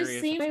get do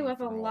curious. see if me it's with a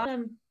from lot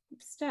of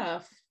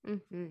stuff.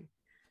 Mm-hmm.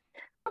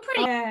 We're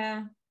pretty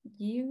Yeah,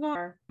 you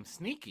are. I'm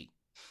sneaky.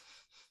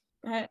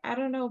 I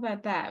don't know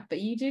about that,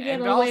 but you do get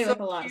And away also with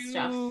a lot of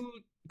stuff.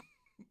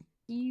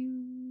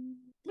 You.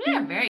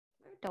 They're very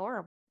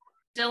Adorable.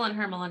 still in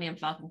her Millennium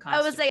Falcon costume.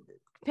 I was like,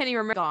 Penny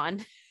remember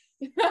gone.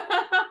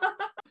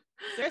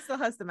 Sarah still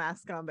has the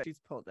mask on, but she's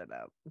pulled it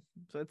up,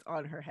 so it's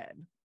on her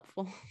head.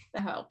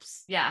 That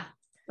helps. yeah.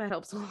 That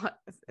helps a lot.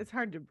 It's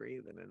hard to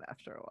breathe in it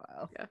after a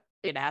while. Yeah.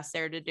 You could ask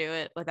Sarah to do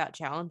it without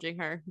challenging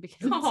her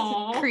because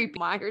Aw. it's creepy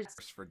Myers.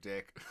 For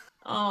Dick.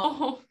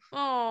 Oh.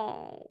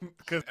 Oh.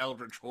 Because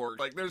Eldritch Horde.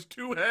 Like, there's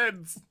 2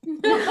 heads.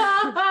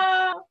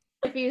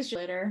 If he's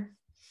litter.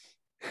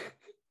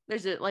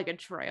 There's like a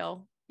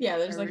trail. Yeah,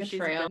 there's Wherever like a she's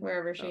trail been.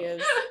 wherever she Oh.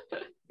 is.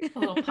 A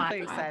little I'm pie.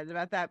 really excited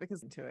about that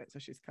because into it, so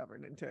she's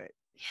covered into it.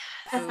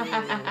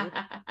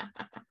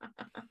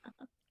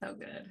 So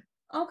good.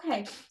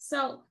 Okay,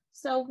 so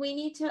we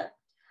need to.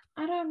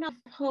 I don't know.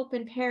 If Hope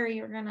and Perry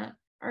are gonna.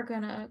 I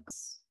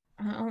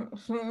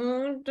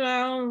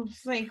don't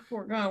think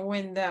we're gonna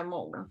win them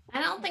over.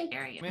 I don't think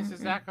Gary. Mrs.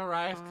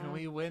 Zacharias, can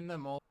we win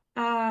them all?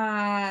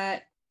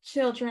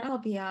 Children, I'll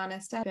be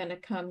honest. I'm gonna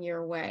come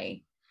your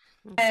way.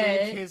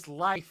 Save his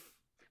life.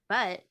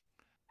 But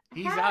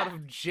He's out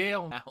of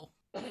jail now.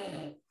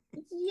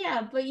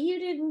 Yeah, but you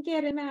didn't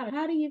get him out.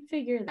 How do you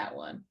figure that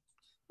one?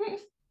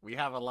 We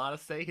have a lot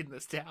of say in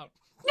this town.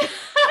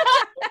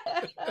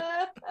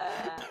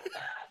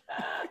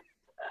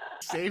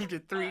 Saved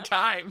it 3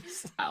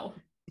 times. Oh.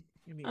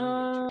 You need to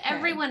Okay.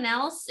 Everyone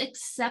else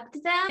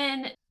except them,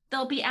 and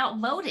they'll be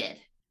outvoted.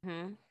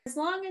 Mhm. As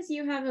long as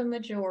you have a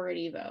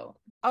majority vote.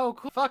 Oh,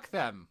 cool. Fuck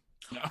them.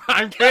 No,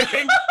 I'm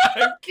kidding.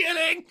 I'm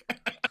kidding.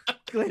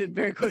 calculated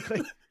very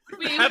quickly.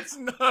 That's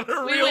not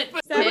a we real went-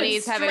 thing.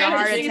 Penny's having a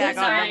heart strategy attack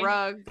on design. the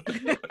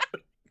rug.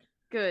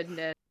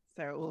 Goodness.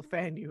 Sarah will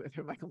fan you with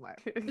her Michael Myers.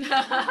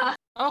 Everyone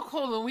Oh,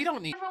 cool. Then we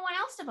don't need.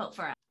 else to vote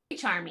for us.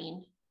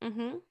 Charming.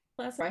 Mm-hmm.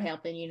 Plus, we're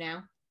helping you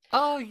now.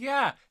 Oh,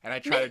 yeah. And I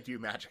try to do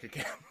magic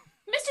again.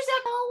 Mr.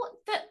 Zacco,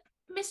 that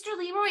Mr.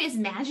 Leroy is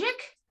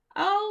magic?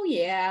 Oh,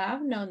 yeah.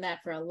 I've known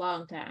that for a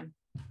long time.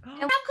 How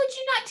could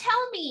you not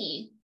tell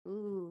me?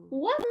 Ooh.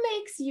 What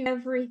makes you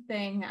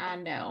everything I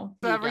know?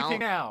 You Everything don't.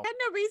 now. I had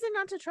no reason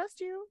not to trust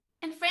you.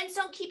 And friends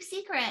don't keep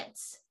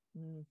secrets.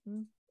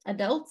 Mm-hmm.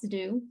 Adults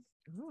do.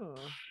 Oh,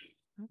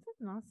 that does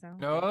not sound.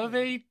 No, good.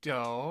 they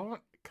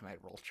don't. Can I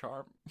roll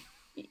charm?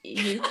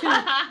 You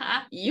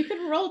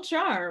can roll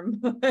charm.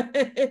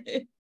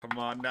 Come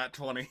on, nat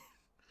 20.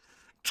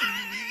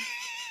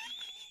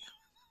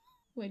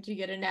 Would you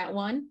get a nat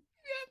 1?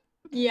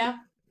 Yeah.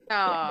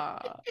 Oh,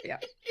 yeah.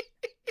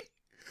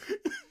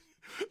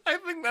 I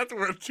think that's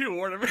worth 2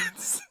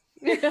 ornaments.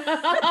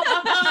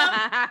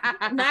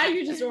 Now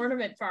you're just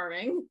ornament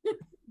farming.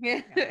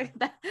 I'm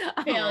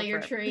all Failure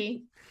for it.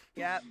 tree.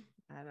 Yep.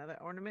 Another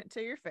ornament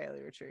to your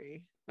failure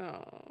tree.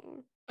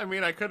 Oh. I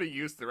mean, I could have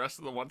used the rest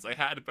of the ones I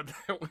had, but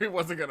we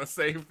wasn't gonna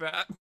save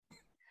that.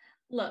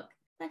 Look,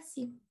 bless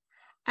you.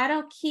 I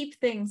don't keep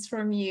things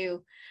from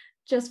you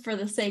just for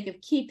the sake of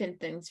keeping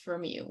things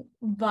from you,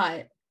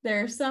 but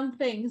there are some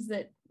things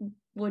that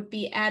would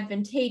be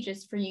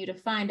advantageous for you to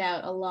find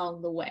out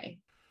along the way.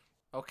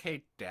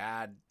 Okay,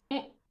 Dad.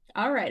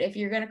 All right, if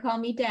you're going to call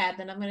me dad,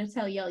 then I'm going to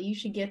tell y'all you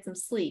should get some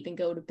sleep and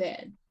go to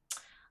bed.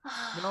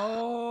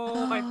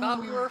 No, I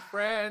thought we were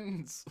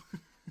friends.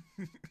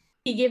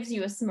 He gives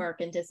you a smirk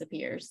and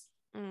disappears.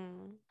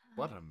 Mm.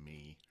 What a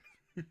me.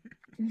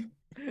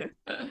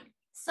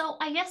 So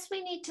I guess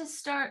we need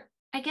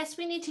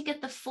to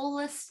get the full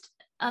list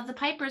of the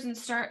Pipers and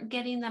start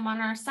getting them on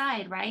our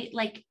side, right?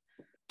 Like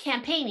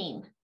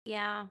campaigning.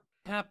 Yeah.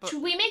 Yeah, but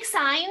Should we make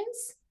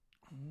signs?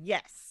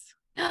 Yes.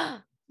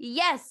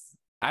 Yes.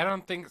 I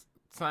don't think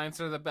signs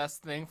are the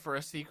best thing for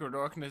a secret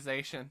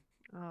organization.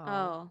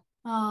 Oh.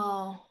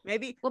 Oh.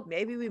 Maybe Well-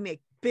 maybe we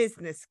make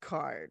business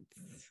cards.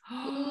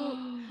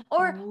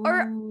 Or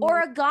Ooh.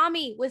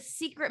 origami with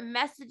secret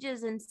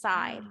messages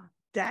inside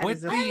That With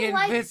is the a I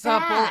like invisible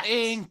that.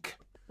 ink.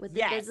 with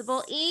Yes.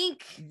 invisible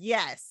ink.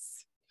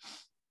 yes.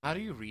 How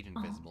do you read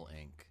invisible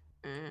ink?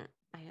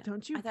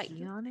 Don't you I thought pee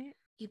you- on it?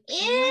 You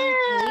pee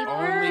on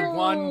Only paper?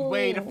 one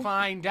way to Ew.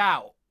 find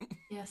out.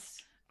 Yes.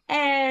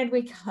 And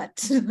we cut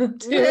to a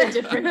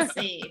different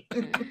scene.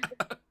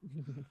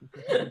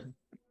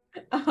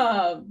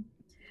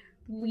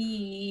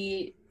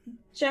 We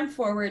jump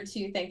forward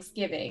to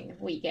Thanksgiving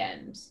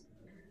weekend.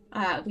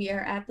 We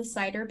are at the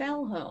Cider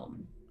Bell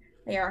home.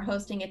 They are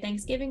hosting a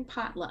Thanksgiving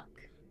potluck.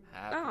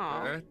 Happy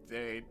Aw.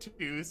 birthday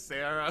to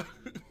Sarah.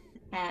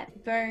 Happy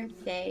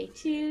birthday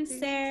to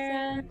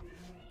Sarah.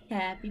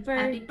 Happy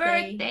birthday. Happy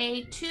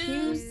birthday to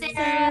to Sarah.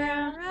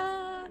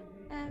 Sarah.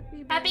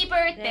 Happy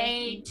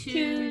birthday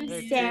to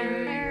to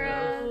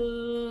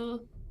Sarah.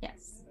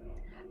 Yes.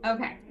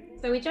 Okay.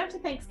 So we jump to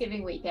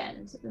Thanksgiving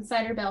weekend. The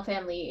Cider Bell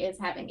family is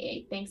having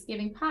a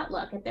Thanksgiving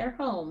potluck at their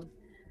home.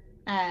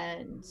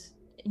 And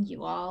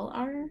you all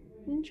are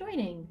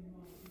joining.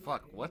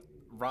 Fuck, what?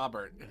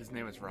 Robert. His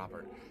name is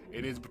Robert.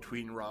 It is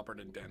between Robert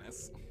and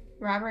Dennis.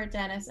 Robert,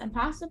 Dennis, and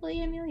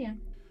possibly Amelia.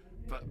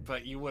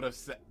 But you would have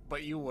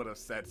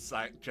said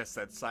just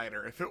said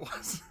cider if it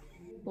was.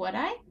 Would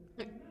I?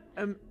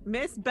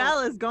 Miss Bell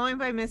is going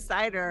by Miss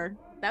Cider.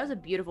 That was a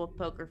beautiful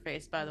poker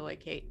face, by the way,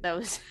 Kate. That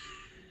was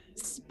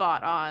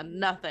spot on.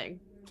 Nothing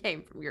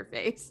came from your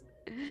face.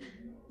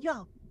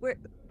 Y'all,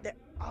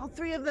 all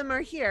three of them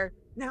are here.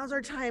 Now's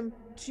our time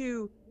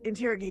to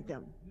interrogate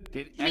them.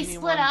 Did Can we split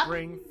anyone up?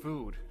 bring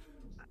food?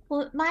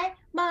 Well, my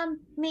mom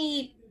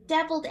made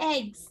deviled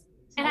eggs.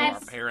 And Oh, I've-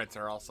 our parents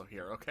are also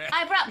here. Okay.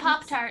 I brought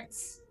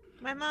Pop-Tarts.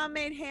 My mom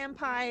made ham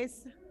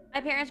pies.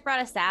 My parents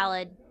brought a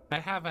salad. I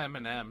have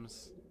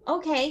M&Ms.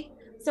 Okay,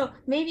 so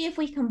maybe if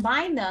we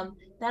combine them,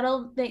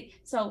 that'll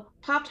make so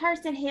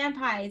Pop-Tarts and ham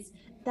pies.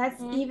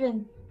 That's Mhm.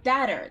 even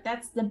better.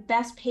 That's the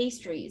best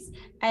pastries.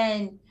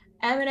 And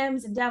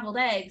M&Ms and deviled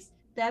eggs.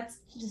 That's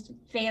just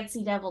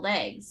fancy deviled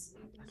eggs.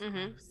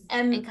 Mm-hmm.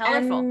 And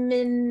colorful.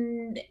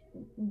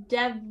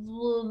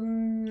 deviled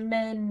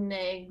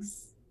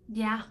eggs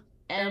Yeah.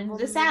 and the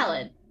Deviled-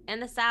 salad.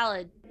 And the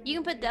salad. You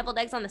can put deviled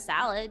eggs on the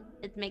salad.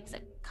 It makes a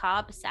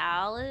Cobb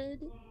salad,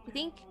 you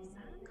think?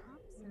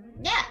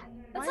 Yeah.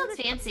 That Why sounds is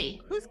it-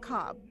 fancy. Who's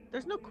Cobb?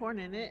 There's no corn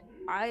in it.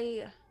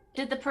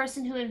 Did the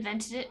person who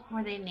invented it,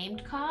 were they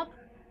named Cobb?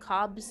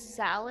 Cobb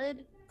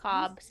salad?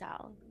 Cobb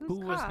salad. Who's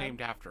Who was Cobb?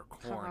 named after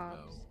corn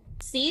Cobbs. though?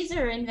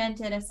 Caesar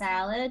invented a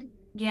salad.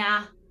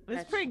 Yeah,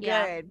 It's pretty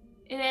Yeah. good.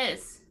 it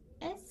is.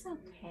 It's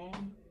okay.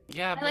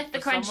 Yeah, I but like the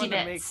for crunchy someone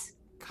to make bits.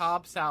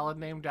 Cobb salad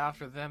named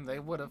after them, they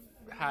would have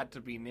had to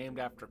be named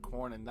after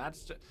corn, and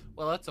that's just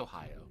that's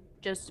Ohio.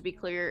 Just to be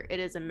clear, it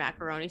is a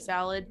macaroni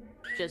salad.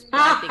 Just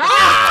I think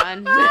it's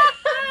fun.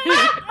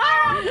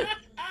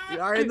 We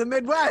are in the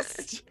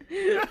Midwest.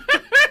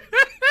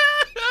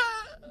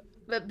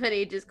 But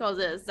Penny just calls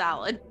it a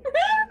salad.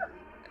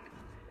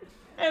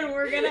 And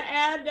we're gonna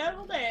add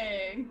deviled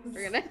eggs.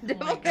 We're gonna Oh my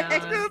double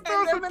God.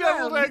 Throw some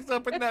deviled M&Ms. eggs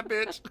up in that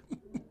bitch.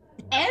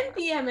 And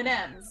the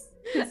M&Ms.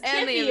 And the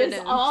Tiffy is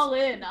M&Ms. all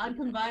in on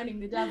combining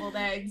the deviled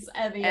eggs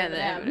and the and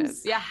the M&Ms.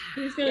 M&Ms. Yeah.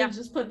 He's gonna Yeah.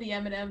 just put the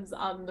M&Ms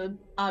on the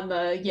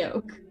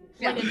yolk.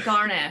 Yeah. Like a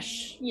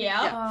garnish.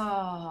 Yeah.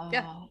 Oh.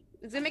 Yeah.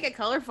 It's gonna make it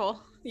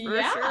colorful. For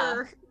Yeah.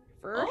 sure.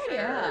 For Oh sure.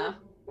 yeah.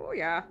 Oh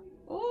yeah.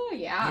 Oh It'll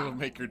yeah.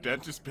 make your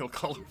dentist feel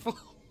colorful.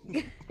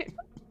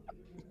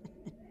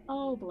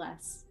 Oh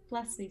bless.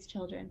 Bless these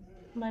children.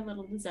 My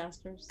little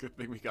disasters. Good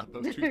thing we got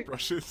those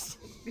toothbrushes.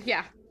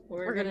 Yeah.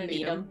 We're gonna gonna need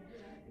need 'em. them.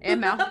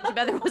 And mouth. Too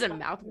bad there wasn't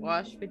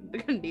mouthwash.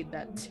 We're gonna need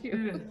that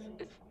too.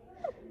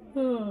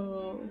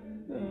 Oh.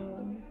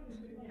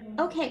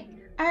 Okay.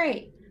 All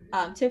right.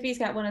 Tiffy's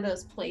got one of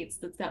those plates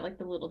that's got like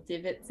the little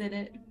divots in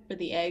it for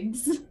the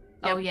eggs.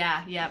 Oh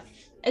yeah, yep.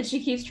 And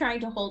she keeps trying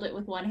to hold it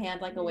with one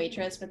hand like a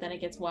waitress, but then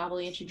it gets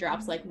wobbly and she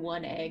drops like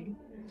one egg.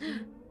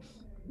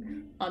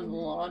 on the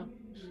lawn.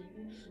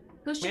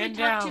 Who should we Man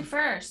talk to down.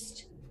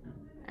 first?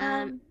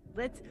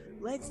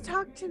 Let's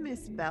talk to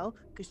Miss Bell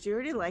because she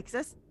already likes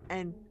us,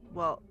 and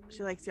well,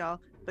 she likes y'all.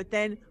 But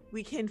then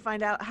we can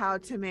find out how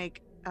to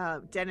make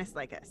Dennis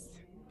like us.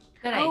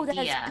 Good Oh,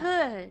 idea. that's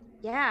good.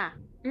 Yeah.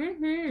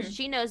 Mm-hmm.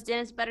 She knows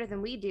Dennis better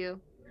than we do.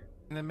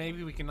 And then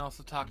maybe we can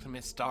also talk to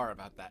Miss Star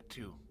about that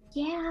too.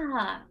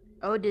 Yeah.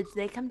 Oh, did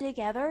they come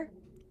together?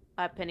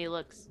 Penny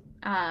looks.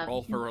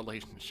 Roll for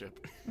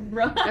relationship.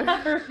 Roll,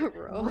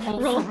 Roll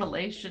for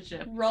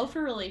relationship. roll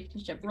for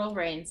relationship. Roll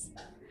brains.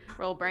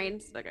 Roll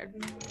brains. Okay.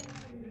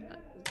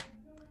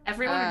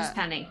 Everyone or just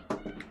Penny?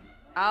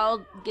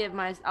 I'll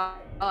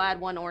add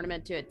one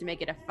ornament to it to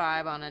make it a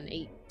 5 on an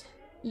 8.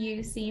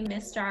 You see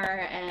Miss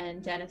Star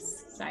and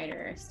Dennis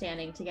Sider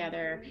standing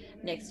together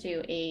next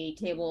to a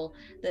table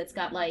that's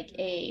got like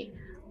a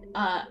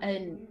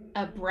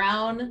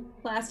brown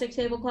plastic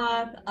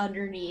tablecloth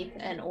underneath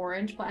an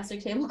orange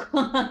plastic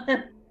tablecloth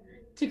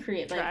to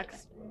create like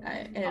Tracks.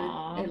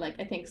 a like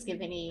a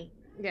Thanksgiving-y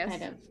Yes.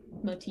 kind of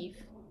motif,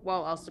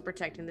 While also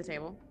protecting the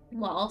table.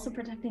 while also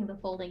protecting the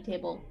folding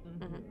table.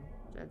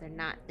 So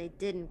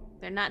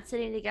they're not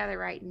sitting together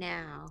right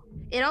now.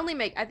 It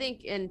only I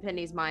think in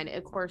Penny's mind,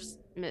 of course,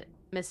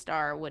 Miss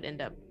Star would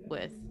end up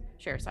with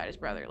Sheriff Sider's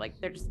brother. Like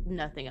there's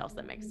nothing else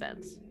that makes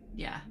sense.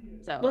 Yeah.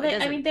 So Well,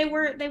 it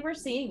they were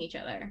seeing each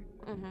other,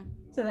 Mhm.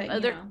 so that you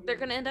know. they're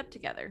gonna end up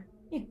together.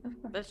 Yeah,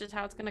 of course. That's just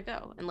how it's gonna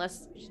go,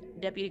 unless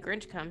Deputy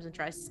Grinch comes and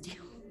tries to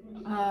steal.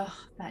 Oh,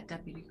 that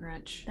Deputy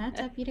Grinch. That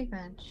Deputy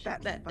Grinch.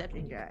 That That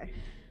fucking guy.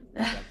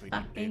 That Deputy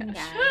fucking bitch.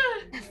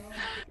 guy.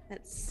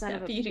 That son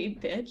of a Deputy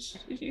bitch.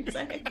 Did you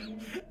say?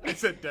 I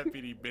said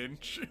deputy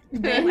bench.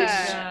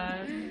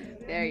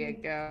 Bitch. There you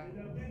go.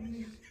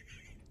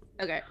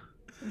 Okay.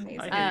 Amazing.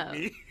 I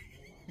hate me.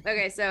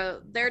 Okay,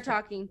 so they're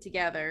talking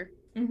together.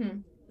 Mm-hmm.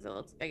 So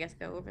let's, I guess,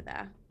 go over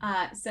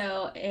that.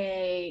 So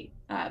a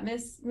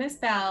Miss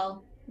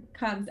Bell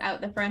comes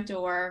out the front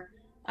door,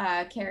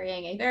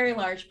 carrying a very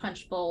large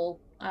punch bowl,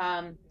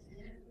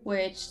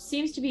 which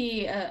seems to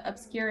be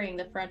obscuring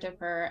the front of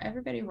her.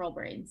 Everybody roll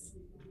brains.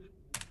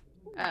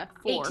 4.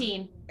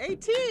 18.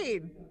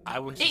 18. I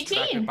was 18.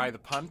 distracted by the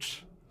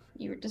punch.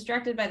 You were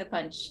distracted by the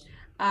punch.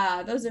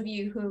 Those of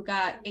you who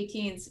got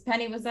 18s,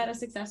 Penny, was that a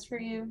success for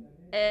you?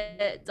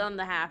 It's on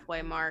the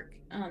halfway mark.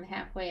 On the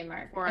halfway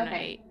mark. 4 on an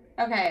Okay.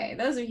 Okay,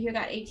 those of you who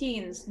got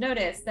 18s,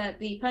 notice that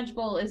the punch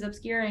bowl is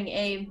obscuring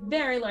a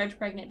very large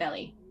pregnant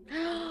belly. 8.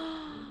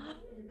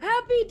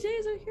 Happy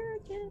days are here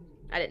again.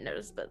 I didn't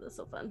notice, but that's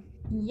so fun.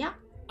 Yep.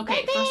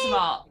 Okay, first of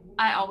all,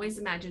 I always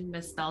imagined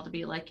Miss Bell to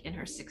be like in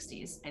her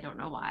 60s. I don't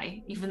know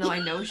why, even though I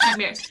know she's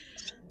married.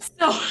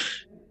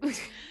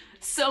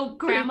 So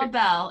Grandma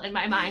Bell in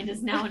my mind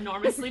is now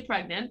enormously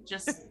pregnant.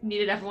 Just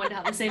needed everyone to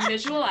have the same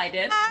visual I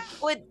did.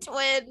 With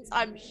twins,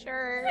 I'm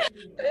sure.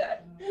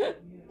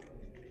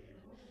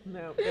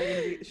 No,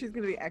 she's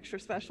gonna be extra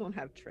special and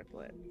have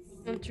triplets.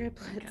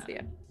 Triplets, God.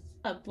 yeah.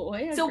 A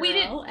boy, a So we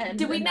did- girl, and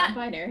did we a not-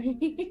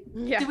 non-binary.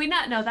 Yeah. Did we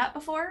not know that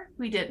before?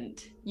 We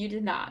didn't. You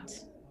did not.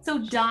 So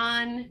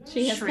Dawn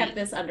She has shrieks. kept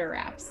this under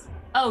wraps.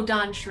 Oh,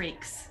 Dawn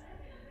shrieks.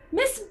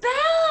 Miss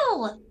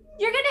Bell,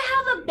 you're gonna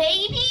have a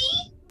baby?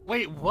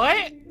 Wait,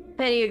 what?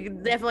 Penny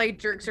definitely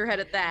jerks her head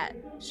at that.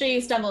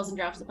 She stumbles and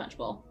drops the punch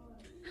bowl.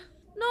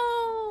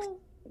 No.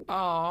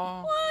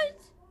 Oh,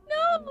 What?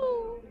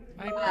 No.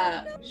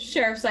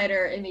 Sheriff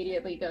Sider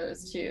immediately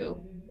goes to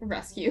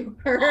rescue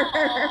her.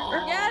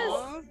 Yes.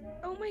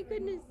 Oh my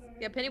goodness.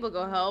 Yeah, Penny will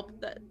go help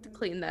to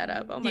clean that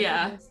up. Oh my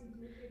Yeah. goodness.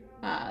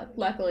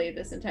 Luckily,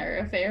 this entire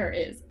affair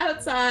is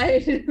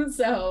outside,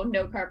 so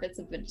no carpets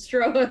have been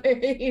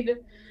destroyed.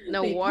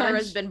 No The water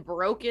has punch- been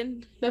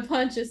broken. The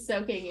punch is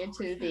soaking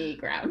into the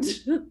ground.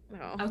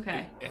 Oh.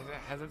 Okay. it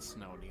hasn't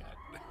snowed yet.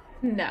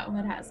 No,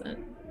 it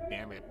hasn't.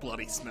 Damn it,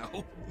 bloody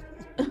snow.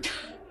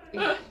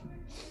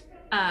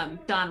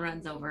 Dawn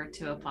runs over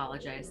to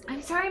apologize.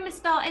 I'm sorry, Miss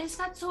Bell. I just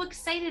got so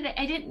excited.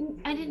 I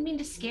didn't mean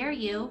to scare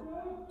you.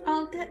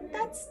 Oh,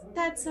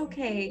 that's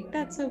okay.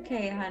 That's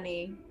okay,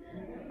 honey.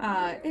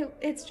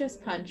 It's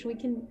just punch. We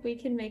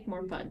can make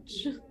more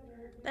punch.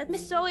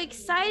 That's so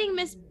exciting,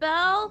 Miss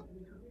Bell.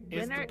 Is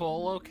When the are-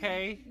 bowl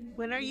okay?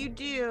 When are you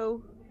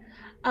due?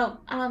 Oh,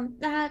 around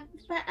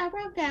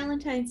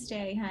Valentine's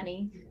Day,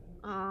 honey.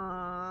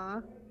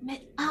 Aww.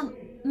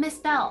 Miss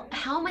Bell,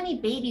 how many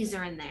babies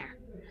are in there?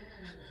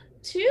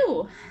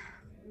 2.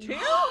 2?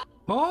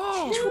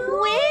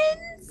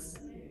 Oh, Twins?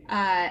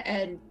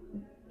 And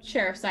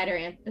Sheriff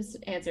Sider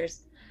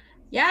answers,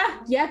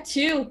 yeah,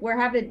 2. We're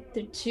having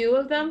the 2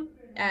 of them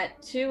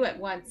at 2 at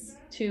once.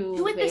 2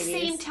 Two at the babies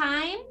same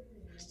time?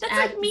 That's at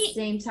like the me.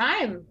 same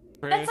time.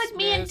 That's like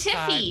me and Christmas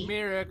time Tiffy.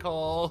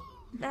 Miracle.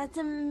 That's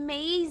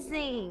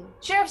amazing.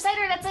 Sheriff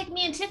Sider, that's like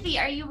me and Tiffy.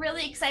 Are you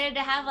really excited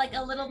to have like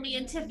a little me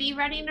and Tiffy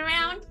running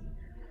around?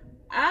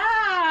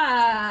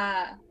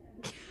 Ah,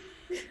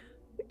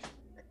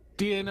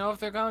 Do you know if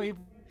they're gonna be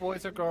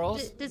boys or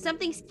girls? Did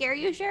something scare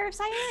you, Sheriff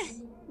Sider?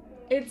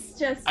 it's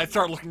just I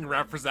start looking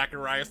around for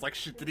Zacharias like,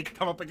 shit, did he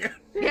come up again?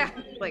 Yeah.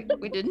 Like,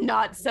 we did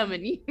not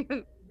summon you.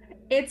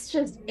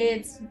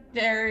 it's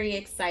very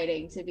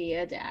exciting to be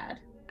a dad.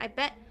 I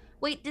bet.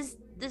 Wait, does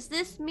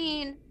this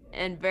mean?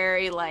 And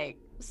very like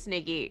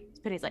sneaky,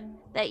 Penny's like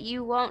that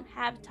you won't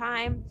have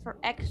time for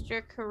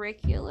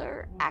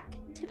extracurricular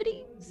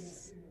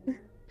activities,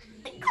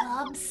 Like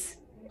clubs.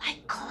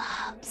 Like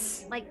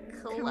clubs. like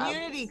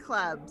Community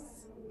clubs.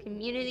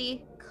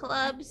 community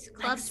clubs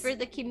for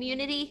the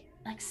community.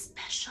 Like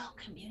special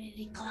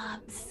community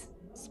clubs.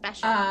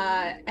 Special.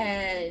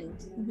 And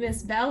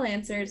Miss Bell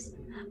answers,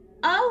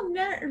 "Oh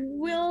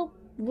no,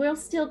 we'll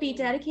still be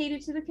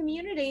dedicated to the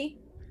community."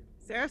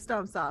 Sarah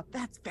stomps off.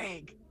 That's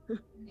vague.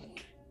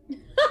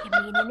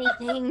 Can mean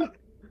anything.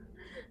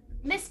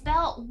 Miss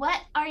Bell,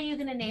 what are you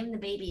gonna name the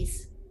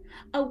babies?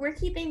 Oh, we're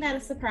keeping that a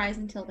surprise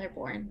until they're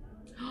born.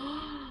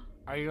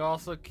 Are you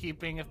also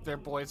keeping if they're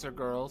boys or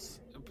girls?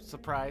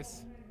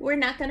 Surprise. We're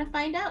not gonna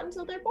find out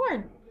until they're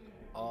born.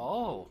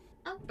 Oh.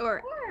 Of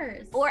Or-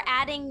 course. Or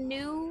adding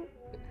new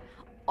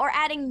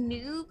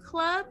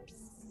clubs.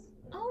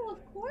 Oh,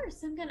 of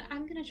course. I'm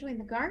gonna join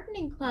the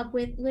gardening club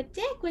with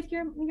Dick, with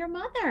your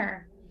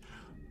mother.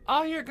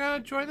 Oh, you're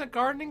gonna join the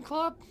gardening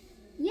club?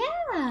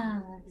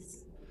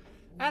 Yes.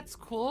 That's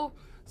cool.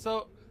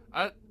 So,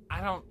 I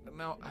don't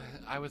know.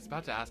 I was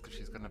about to ask if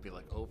she's gonna be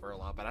like over a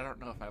lot, but I don't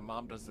know if my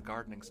mom does the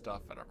gardening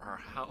stuff at our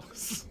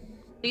house.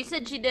 You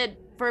said she did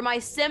for my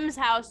Sims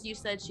house. You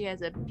said she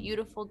has a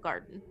beautiful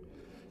garden.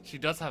 She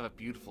does have a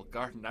beautiful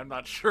garden. I'm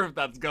not sure if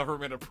that's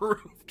government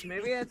approved.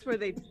 Maybe that's where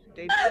they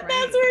train.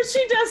 That's where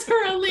she does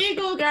her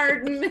illegal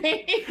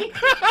gardening.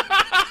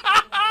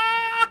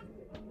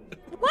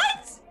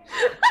 What?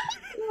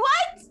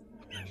 What?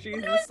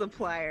 She's the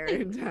supplier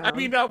in town. I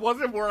mean, that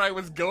wasn't where I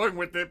was going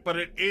with it, but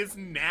it is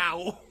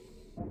now.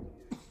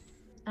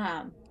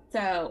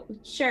 So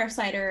Sheriff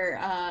Cider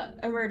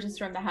emerges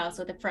from the house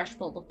with a fresh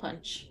bowl of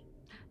punch.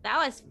 That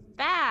was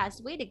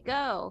fast. Way to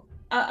go.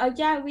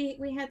 Yeah, we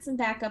had some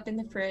backup in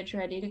the fridge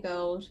ready to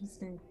go,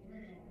 just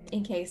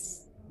in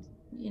case,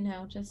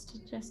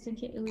 just in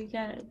case.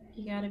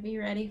 You gotta be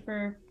ready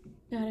for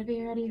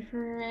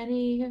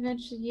any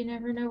eventually. You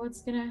never know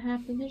what's gonna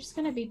happen. There's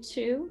gonna be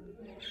 2.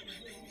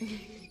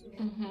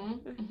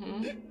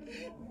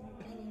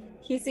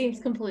 He seems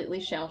completely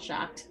shell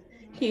shocked.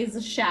 He's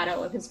a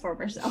shadow of his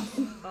former self.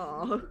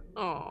 Oh,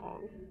 Oh.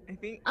 I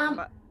think. Oh,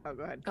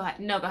 go ahead. Go ahead.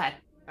 No, go ahead.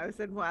 I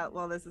said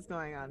while this is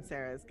going on,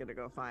 Sarah's gonna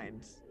go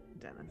find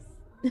Dennis.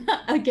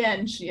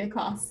 Again, she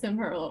accosts him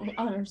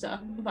on herself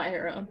by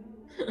her own.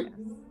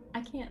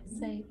 I can't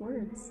say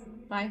words.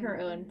 By her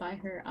own, by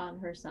her on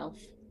herself.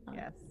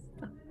 Yes.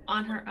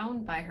 On her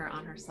own, by her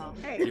on herself.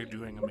 Hey, You're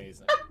doing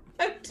amazing.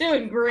 I'm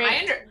doing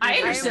great. I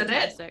understood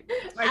it. Fantastic.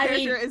 my I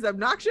character is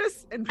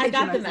obnoxious and I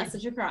got the patronizing.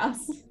 message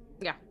across.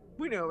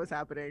 We know what was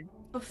happening.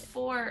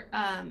 Before,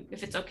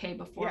 if it's okay,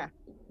 before Yeah.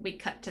 we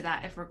cut to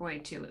that, if we're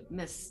going to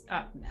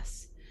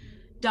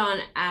Dawn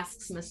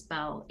asks Miss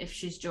Bell if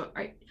she's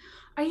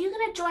are you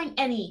gonna join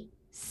any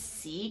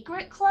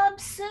secret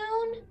clubs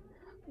soon?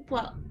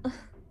 Well,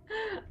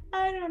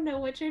 I don't know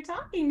what you're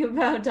talking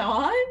about,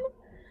 Dawn.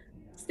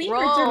 Secrets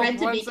Roll are meant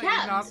to One be second,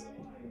 kept. not-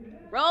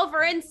 Roll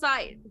for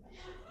insight.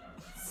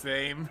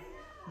 Same.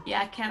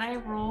 Yeah, can I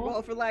roll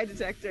Roll for lie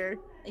detector.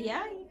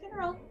 Yeah, you can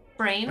roll.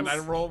 brains? Can I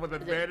roll with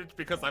advantage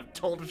because I've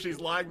told her she's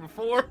lying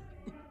before? Is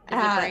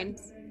it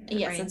brains?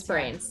 Yes, brains, it's yeah.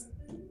 brains.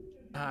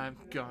 I'm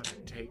gonna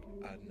take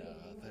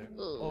another.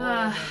 Ooh.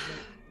 ornament.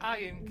 I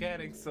am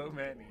getting so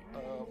many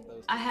of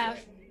those. I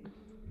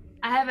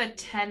have a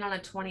 10 on a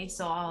 20,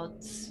 so I'll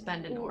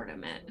spend an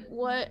ornament.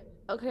 What?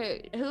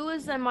 Okay, who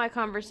was in my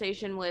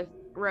conversation with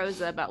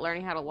Rosa about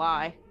learning how to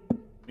lie?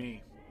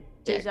 Me.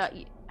 Is that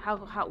how?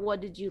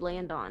 What did you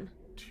land on?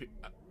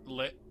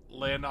 To,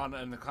 land on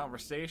in the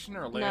conversation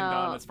or land No.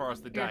 on as far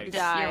as the Your dice?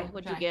 Die. Your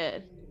What'd you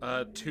die.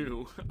 get?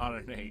 2 on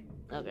an 8.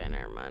 Okay,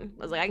 never mind.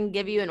 I was like, I can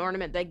give you an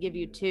ornament that give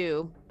you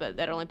 2, but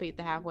that only put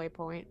the halfway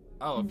point.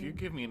 Oh, if you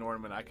give me an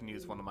ornament, I can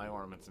use one of my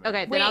ornaments. and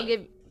Okay, make- then I'll Wait.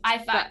 give.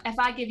 If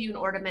I give you an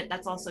ornament,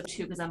 that's also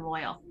 2 because I'm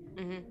loyal.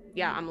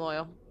 Yeah, I'm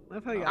loyal.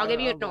 Love how I'll give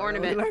you are an all loyal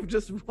ornament. and I've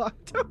just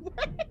walked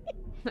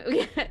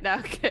away. No,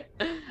 okay.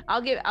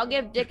 I'll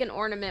give Dick an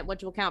ornament,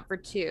 which will count for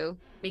 2.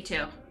 Me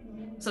too.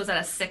 So is that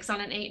a 6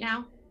 on an 8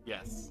 now?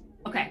 Yes.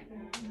 Okay.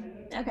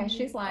 Okay,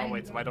 she's Oh lying.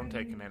 wait, so I don't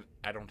take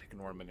an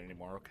ornament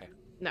anymore. Okay.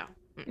 No,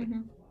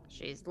 Mhm.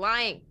 she's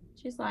lying,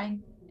 She's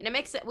lying. and it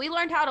makes it. We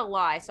learned how to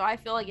lie, so I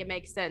feel like it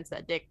makes sense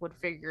that Dick would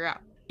figure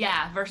out.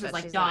 Yeah, versus That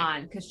like she's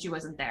lying. Dawn because she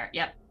wasn't there.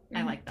 Yep.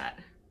 I Mhm. like that.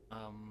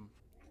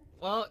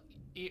 Well,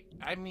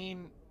 I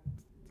mean,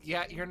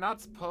 yeah, you're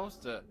not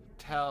supposed to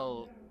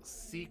tell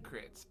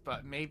secrets,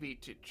 but maybe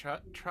to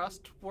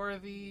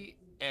trustworthy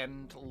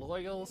and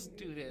loyal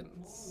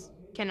students.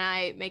 Can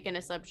I make an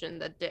assumption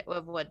that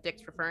of what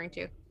Dick's referring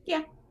to?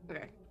 Yeah.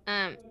 Okay.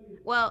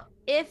 Well,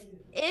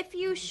 if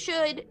you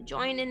should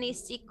join any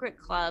secret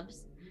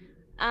clubs,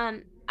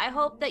 I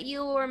hope that you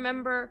will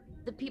remember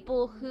the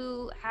people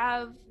who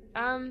have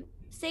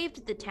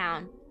saved the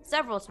town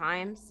several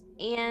times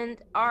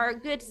and are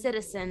good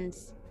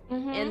citizens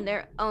in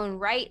their own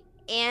right,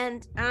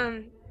 and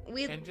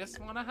we And just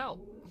want to help.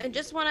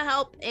 just want to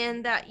help,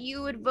 and that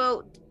you would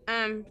vote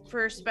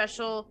for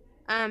special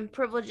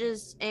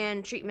privileges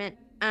and treatment.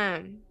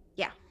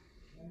 Yeah,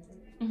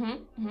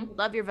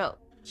 love your vote.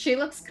 She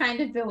looks kind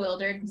of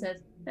bewildered and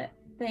says,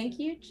 "Thank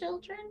you,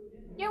 children."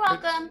 You're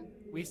welcome.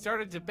 We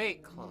started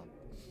debate club.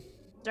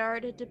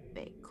 Start a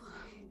debate club.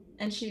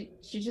 And she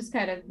just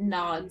kind of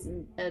nods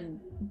and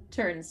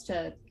turns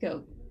to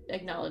go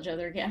acknowledge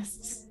other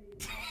guests.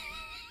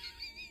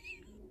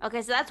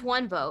 Okay, so that's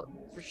one vote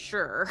for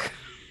sure.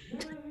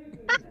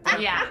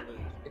 Yeah.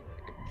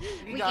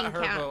 We We got can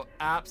her count. vote,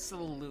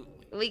 absolutely.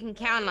 We can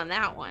count on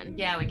that one.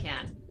 Yeah, we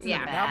can. It's in the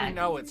Yeah. Now we bag.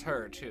 know it's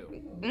her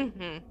too.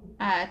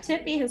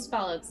 Tippy has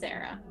followed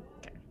Sarah.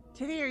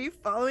 Tiffy, are you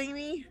following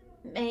me?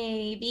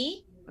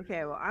 Maybe.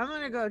 Okay, well, I'm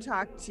gonna go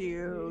talk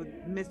to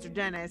Mr.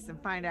 Dennis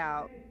and find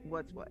out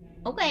what's what.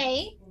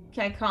 Okay.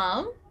 Can I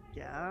come?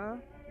 Yeah.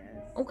 Yes.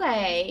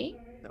 Okay.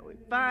 So we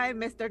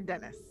find Mr.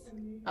 Dennis.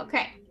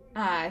 Okay.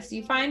 So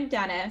you find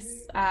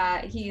Dennis.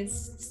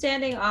 He's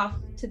standing off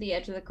to the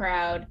edge of the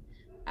crowd.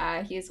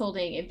 He's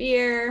holding a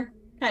beer,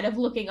 kind of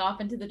looking off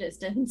into the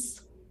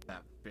distance.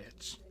 That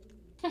bitch.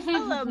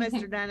 Hello,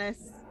 Mr.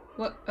 Dennis.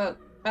 What?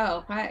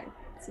 Oh, hi.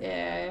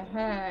 Yeah,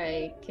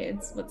 hi,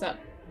 kids. What's up?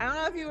 I don't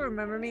know if you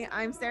remember me.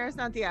 I'm Sarah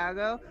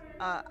Santiago.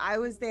 I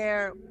was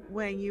there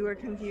when you were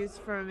confused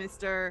for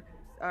Mr.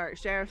 or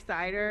Sheriff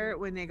Sider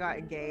when they got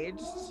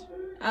engaged.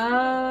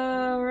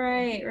 Oh,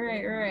 right.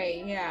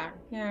 Yeah,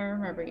 I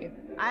remember you.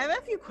 I have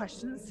a few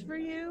questions for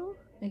you.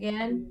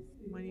 Again?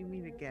 What do you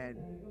mean again?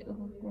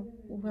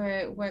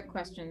 What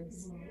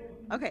questions?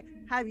 Okay,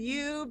 have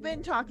you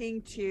been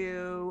talking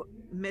to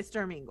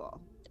Mr.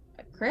 Mingle?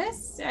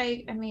 Chris?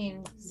 I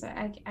mean, so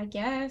I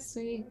guess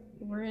we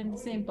were in the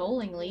same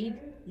bowling league.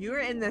 You were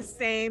in the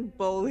same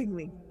bowling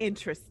league.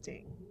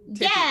 Interesting.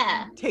 Tiffy,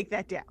 Yeah. Take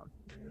that down.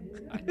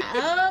 I need to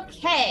know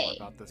Okay.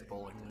 more about this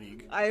bowling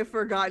league. I have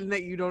forgotten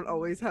that you don't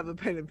always have a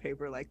pen and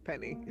paper like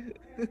Penny.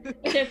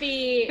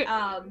 Tiffy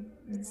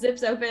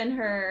zips open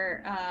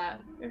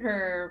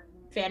her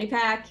fanny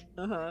pack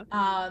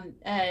Uh-huh.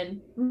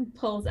 and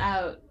pulls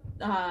out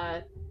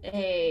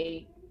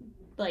a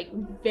like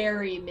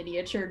very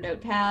miniature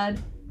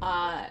notepad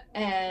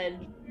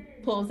and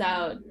pulls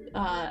out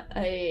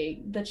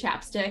the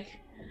chapstick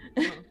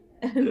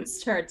and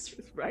starts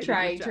Just writing with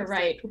trying to chapstick.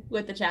 write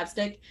with the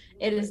chapstick.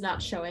 It is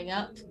not showing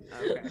up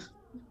Okay.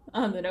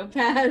 on the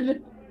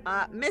notepad.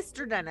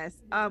 Mr. Dennis,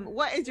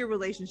 what is your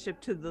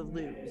relationship to the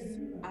Luz?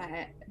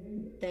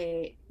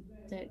 They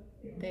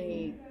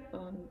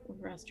own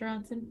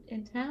restaurants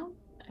in town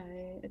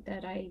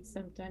that I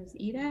sometimes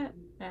eat at.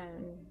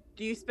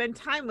 Do you spend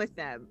time with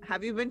them?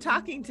 Have you been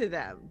talking to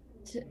them?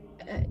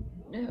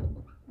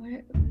 No,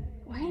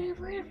 what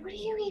are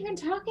you even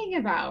talking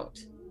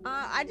about?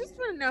 I just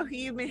want to know who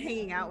you've been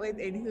hanging out with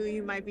and who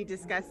you might be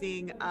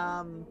discussing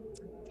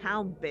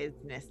town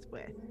business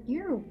with.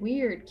 You're a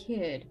weird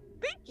kid.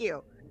 Thank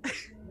you.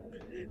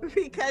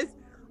 Because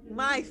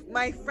my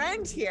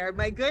friend here,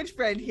 my good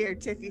friend here,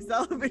 Tiffy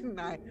Sullivan,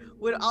 and I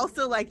would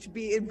also like to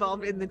be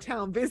involved in the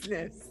town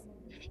business.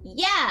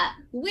 Yeah,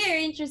 we're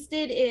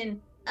interested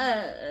in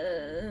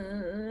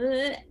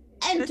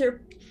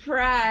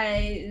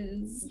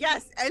enterprise.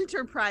 Yes,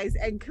 enterprise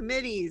and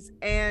committees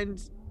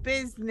and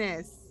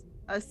business,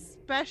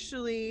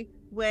 especially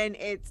when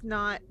it's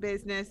not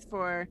business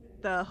for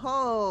the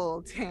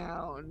whole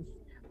town.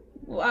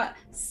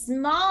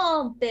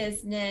 Small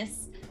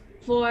business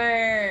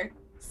for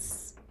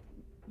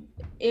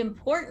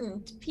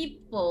important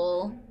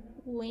people.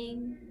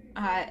 Wing.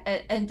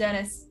 And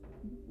Dennis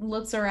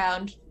looks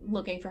around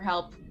looking for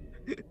help.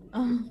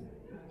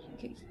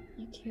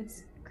 You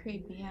kids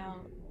creep me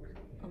out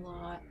a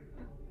lot.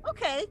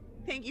 Okay,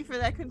 thank you for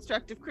that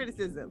constructive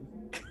criticism.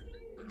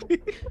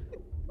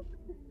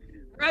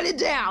 Write it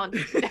down.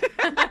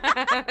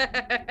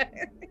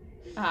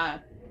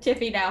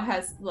 Tiffy now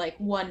has like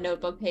one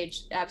notebook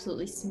page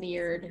absolutely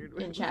smeared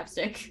in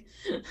chapstick.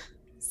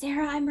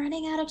 Sarah, I'm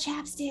running out of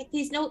chapstick.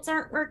 These notes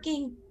aren't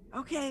working.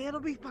 Okay, it'll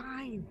be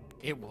fine.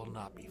 It will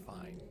not be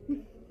fine.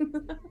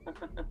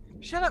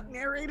 Shut up,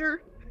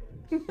 narrator.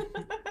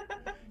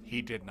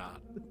 He did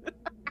not.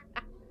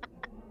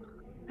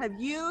 Have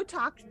you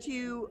talked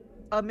to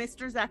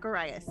Mr.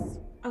 Zacharias?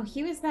 Oh,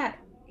 he was that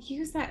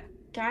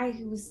guy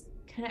who was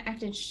kind of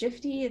acting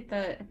shifty at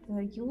the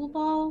Yule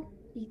Ball.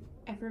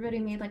 Everybody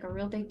made like a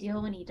real big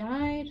deal when he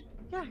died.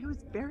 Yeah, he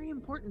was very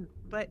important,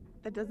 but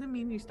that doesn't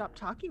mean you stopped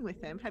talking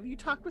with him. Have you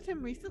talked with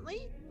him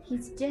recently?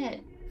 He's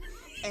dead.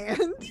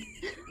 And?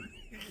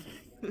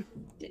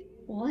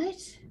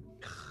 What?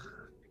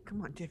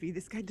 Come on, Tiffy,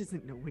 this guy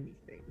doesn't know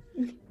anything.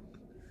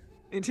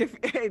 And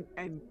Tiffy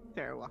and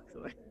Sarah walks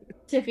away.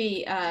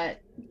 Tiffy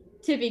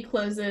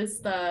closes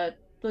the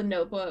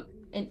notebook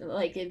and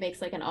like it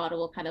makes like an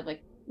audible kind of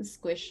like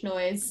squish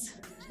noise.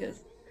 She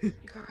goes,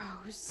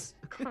 Gross.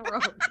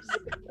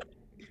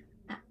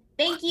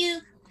 "Thank you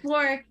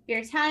for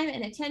your time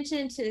and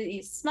attention to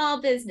these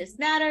small business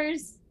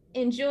matters.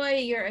 Enjoy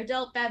your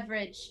adult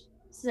beverage,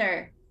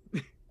 sir."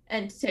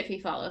 And Tiffy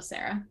follows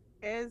Sarah.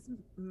 Is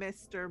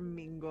Mr.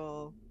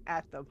 Mingle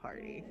at the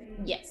party?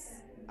 Yes.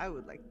 I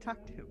would like to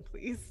talk to him,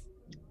 please.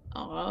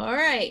 All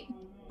right.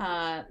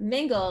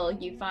 Mingle,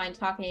 you find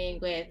talking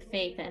with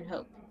Faith and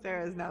Hope.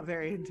 Sarah is now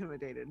very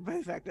intimidated by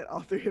the fact that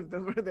all three of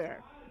them are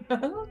there.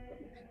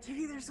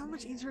 Tiffy, they're so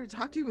much easier to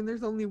talk to when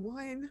there's only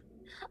one.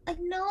 I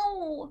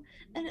know.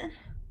 And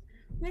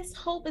Miss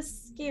Hope is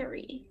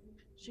scary.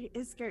 She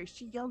is scary.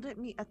 She yelled at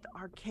me at the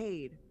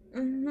arcade.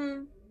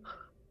 Mm-hmm.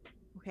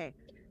 Okay.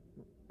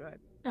 Good.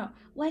 No.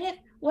 What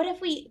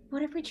if we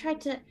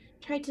tried to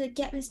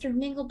get Mr.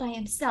 Mingle by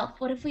himself?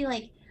 What if we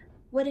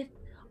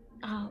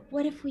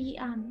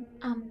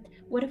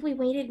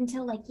waited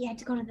until like he had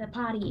to go to the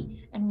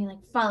potty and we like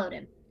followed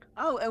him?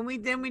 Oh, and we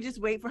just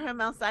wait for him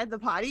outside the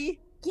potty?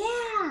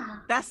 Yeah.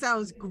 That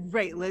sounds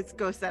great. Let's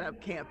go set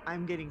up camp.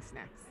 I'm getting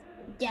snacks.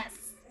 Yes.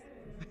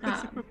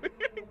 We're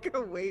gonna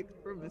go wait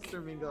for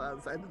Mr. Mingle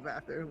outside the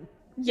bathroom.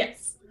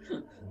 Yes.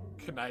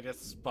 Can I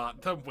just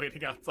spot them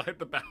waiting outside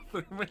the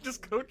bathroom and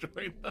just go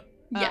join them?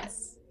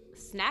 Yes.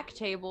 Snack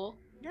table.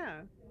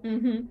 Yeah.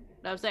 Mm-hmm.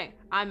 I'm saying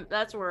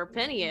that's where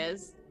Penny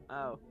is.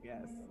 Oh,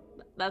 yes.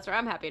 That's where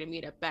I'm happy to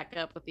meet back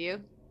up with you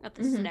at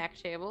the Mhm. snack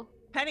table.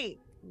 Penny,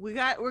 we're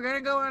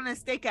gonna go on a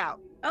stakeout.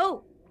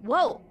 Oh,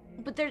 whoa!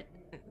 But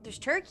there's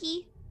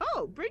turkey.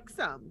 Oh, bring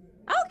some.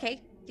 Oh,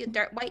 okay.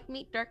 White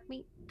meat, dark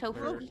meat,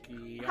 tofu.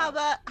 Turkey. How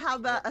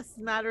about a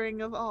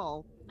smattering of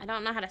all? I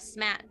don't know how to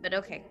smat, but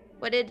okay.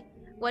 What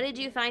did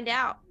you find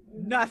out?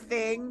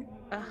 Nothing.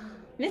 Ugh.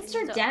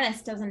 Mr. So-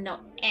 Dennis doesn't know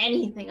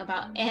anything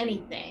about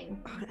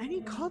anything. And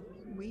he called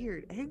me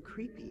weird and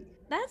creepy.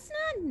 That's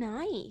not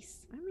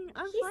nice. I mean,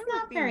 I'm He's fine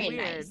not with being very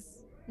weird.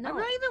 nice. No. I'm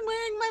not even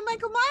wearing my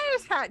Michael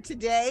Myers hat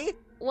today.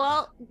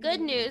 Well, good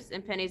news.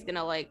 And Penny's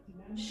gonna like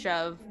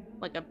shove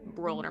like a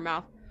roll in her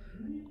mouth.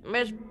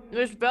 Miss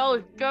Bell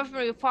is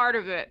definitely a part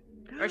of it,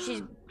 or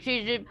she's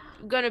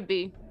gonna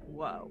be.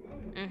 Whoa.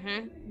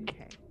 Mm-hmm.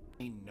 Okay.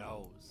 He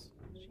knows.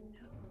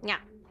 Yeah.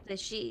 So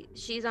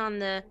she's on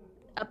the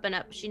up and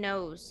up. She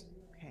knows,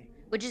 Okay.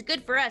 which is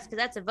good for us because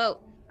that's a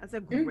vote. That's a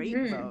great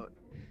Mhm. vote.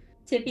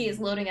 Tippy is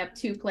loading up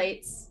 2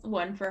 plates,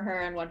 one for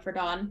her and one for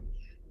Dawn.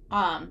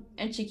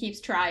 And she keeps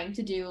trying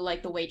to do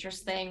like the waitress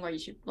thing where you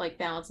should like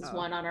balances Oh.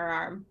 one on her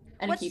arm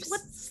and What's- it keeps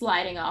what's-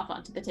 sliding off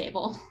onto the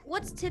table.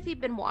 What's Tiffy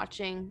been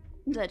watching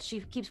that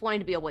she keeps wanting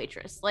to be a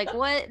waitress? Like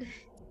what?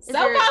 Soap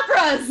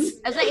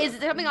operas! I was like, is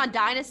it something on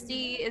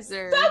Dynasty? Is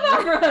there? Soap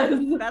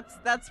operas!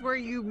 That's where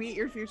you meet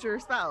your future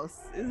spouse.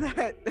 Is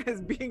that as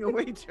being a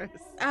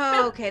waitress?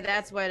 Oh, okay,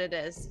 that's what it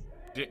is.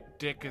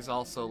 Dick is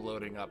also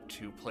loading up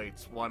 2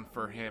 plates, one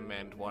for him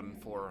and one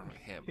for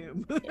him.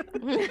 Him.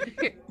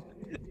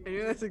 I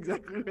knew that's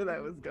exactly where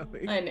that was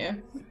going. I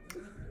knew.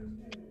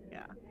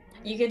 Yeah.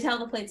 You can tell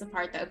the plates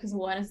apart though, because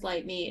one is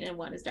light meat and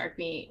one is dark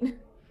meat.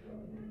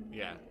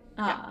 Yeah.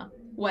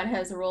 One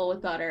has a roll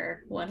with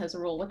butter, one has a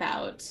roll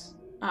without.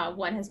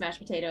 One has mashed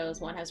potatoes,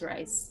 one has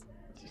rice.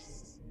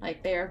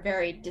 Like they are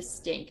very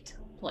distinct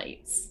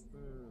plates.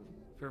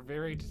 They're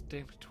very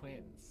distinct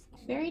twins.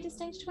 Very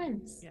distinct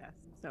twins. Yes.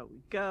 So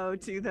we go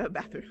to the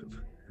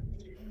bathroom.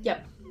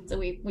 Yep. So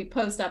we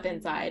post up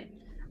inside.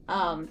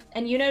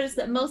 And you notice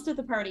that most of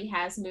the party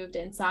has moved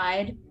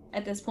inside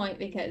at this point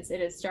because it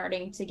is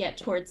starting to get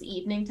towards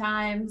evening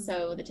time.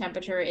 So the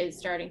temperature is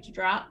starting to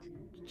drop.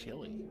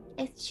 Chilly.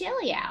 It's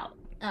chilly out.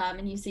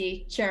 And you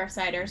see Sheriff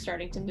Cider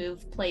starting to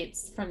move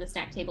plates from the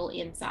snack table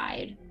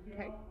inside.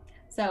 Okay.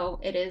 So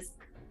it is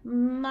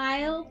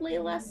mildly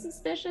less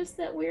suspicious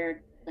that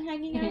we're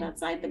hanging out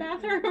outside the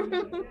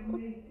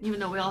bathroom. Even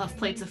though we all have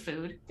plates of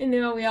food. And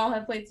then we all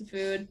have plates of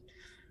food.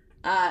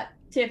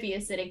 Tiffy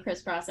is sitting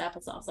crisscross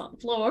applesauce on the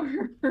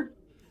floor.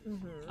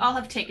 I'll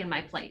have taken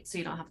my plate, so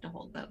you don't have to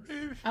hold both.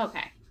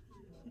 Okay.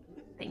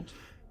 Thank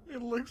you.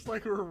 It looks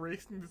like we're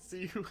racing to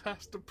see who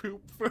has to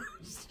poop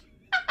first.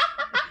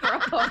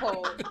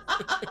 Bro.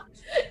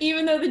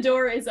 Even though the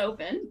door is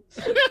open.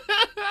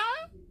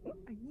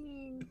 I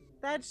mean,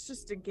 that's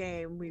just a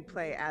game we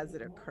play as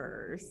it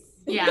occurs.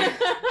 Yeah.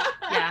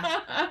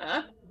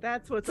 Yeah.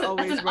 That's what's That's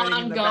always an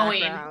running in the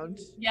ongoing- background.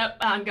 Yep,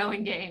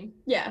 ongoing game.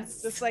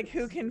 Yes. Just like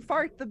who can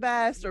fart the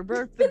best or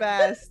burp the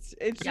best.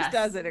 It's just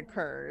Yes. as it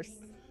occurs.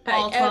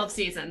 All Alright, 12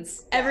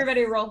 seasons.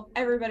 Everybody roll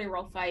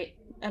fight.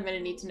 I'm gonna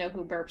need to know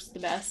who burps the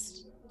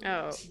best.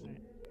 Oh.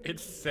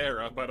 It's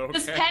Sarah, but okay.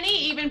 Does Penny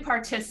even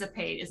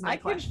participate is my I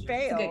can question.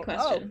 fail. Good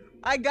question. Oh,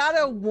 I got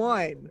a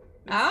 1.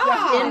 Ah!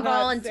 Definitely not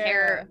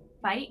Involuntary.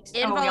 Fight?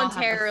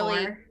 Involuntarily. Oh,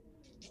 we all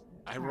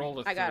have I rolled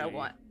a 3. I got a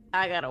 1.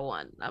 I got a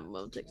 1. I'm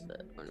gonna take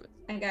that.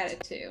 I got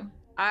it too.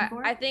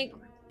 I think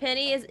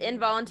Penny is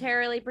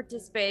involuntarily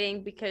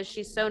participating because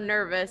she's so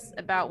nervous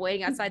about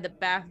waiting outside the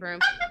bathroom.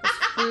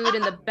 Food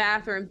and the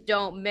bathroom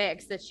don't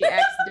mix that she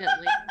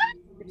accidentally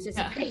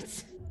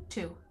participates.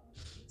 2.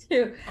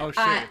 2. Oh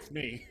shit, it's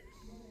me.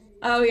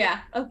 Oh yeah,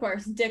 of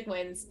course. Dick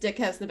wins. Dick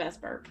has the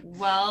best burp.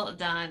 Well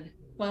done.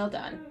 Well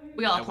done.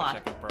 We all I wish I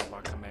applaud. could burp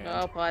on command.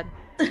 Oh, pod.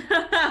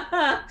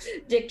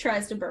 Dick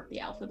tries to burp the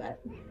alphabet.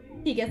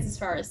 He gets as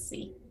far as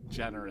C.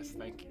 Generous,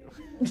 thank you.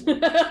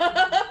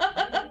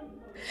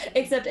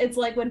 Except it's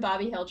like when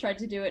Bobby Hill tried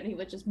to do it and he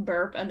would just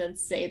burp and then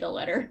say the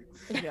letter.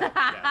 Yeah.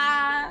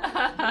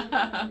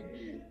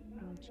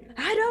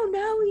 I don't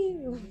know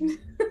you.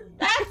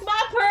 That's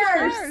my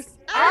purse.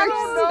 I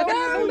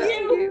don't know.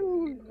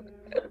 You.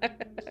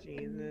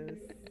 Jesus.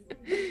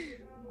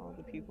 All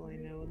the people I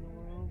know in the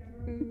world.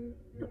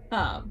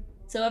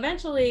 So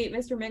eventually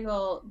Mr.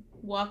 Mingle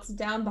walks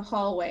down the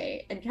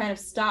hallway and kind of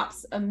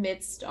stops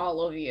amidst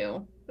all of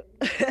you.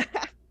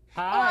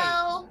 Hi.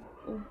 Hello.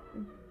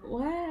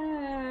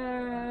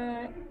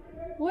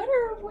 What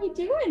are we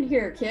doing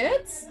here,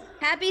 kids?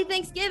 Happy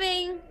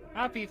Thanksgiving.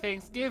 Happy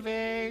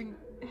Thanksgiving.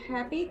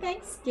 Happy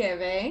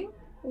Thanksgiving.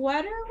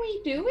 What are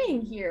we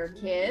doing here,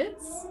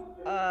 kids?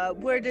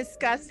 We're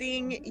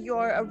discussing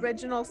your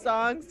original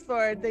songs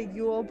for the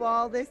Yule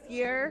Ball this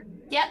year.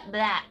 Yep,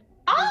 that.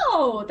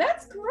 Oh,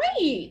 that's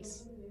great.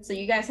 So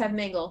you guys have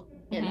Mingle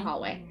in the Mhm.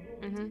 hallway.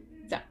 Mm-hmm.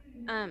 So.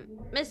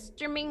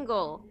 Mr.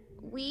 Mingle,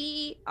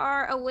 we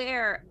are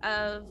aware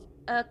of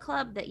a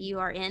club that you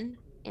are in,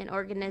 an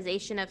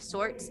organization of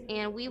sorts,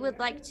 and we would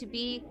like to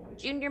be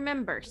junior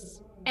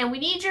members. And we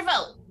need your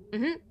vote.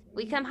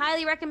 We come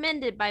highly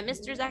recommended by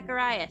Mr.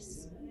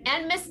 Zacharias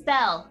And Miss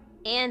Bell.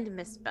 and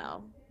Miss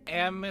Bell.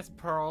 And Miss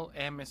Pearl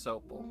and Miss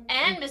Opal.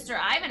 And Mr.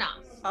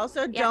 Ivanov.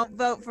 Also, Yeah. don't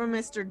vote for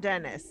Mr.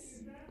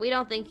 Dennis. We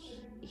don't think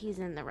he's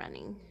in the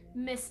running.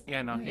 Miss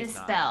Yeah, no, he's Miss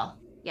not. Bell.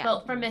 Yeah.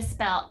 Vote for Miss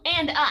Bell.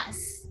 And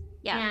us.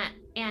 Yeah.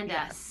 And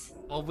Yeah. us.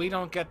 Well, we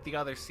don't get the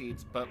other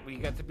seats, but we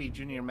get to be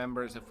junior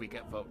members if we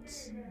get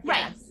votes.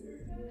 Right.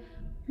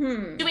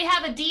 Do we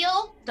have a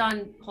deal?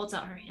 Dawn holds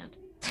out her hand.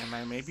 Am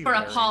I maybe For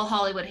a very- Paul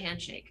Hollywood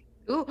handshake.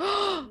 Ooh.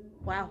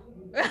 Wow.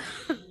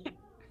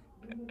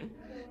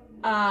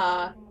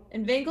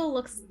 And Vingle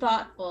looks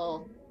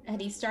thoughtful and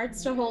he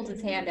starts to hold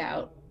his hand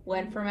out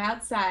when from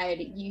outside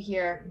you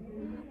hear,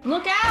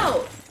 "Look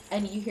out!"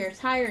 and you hear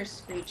tires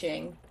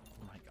screeching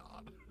Oh my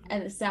god.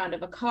 and the sound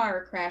of a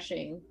car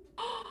crashing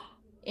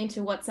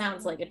into what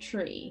sounds like a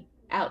tree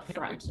out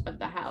front of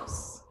the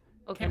house.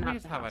 Okay, Can we not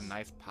just the have a house.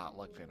 nice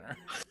potluck dinner?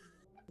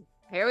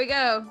 Here we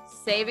go.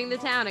 Saving the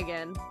town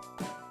again.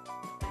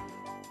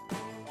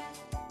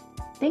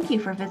 Thank you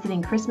for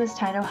visiting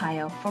Christmastide,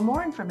 Ohio. For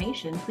more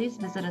information, please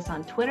visit us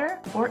on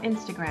Twitter or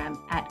Instagram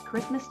at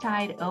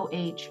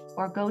ChristmastideOH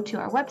or go to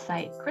our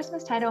website,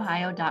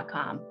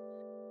 ChristmastideOhio.com.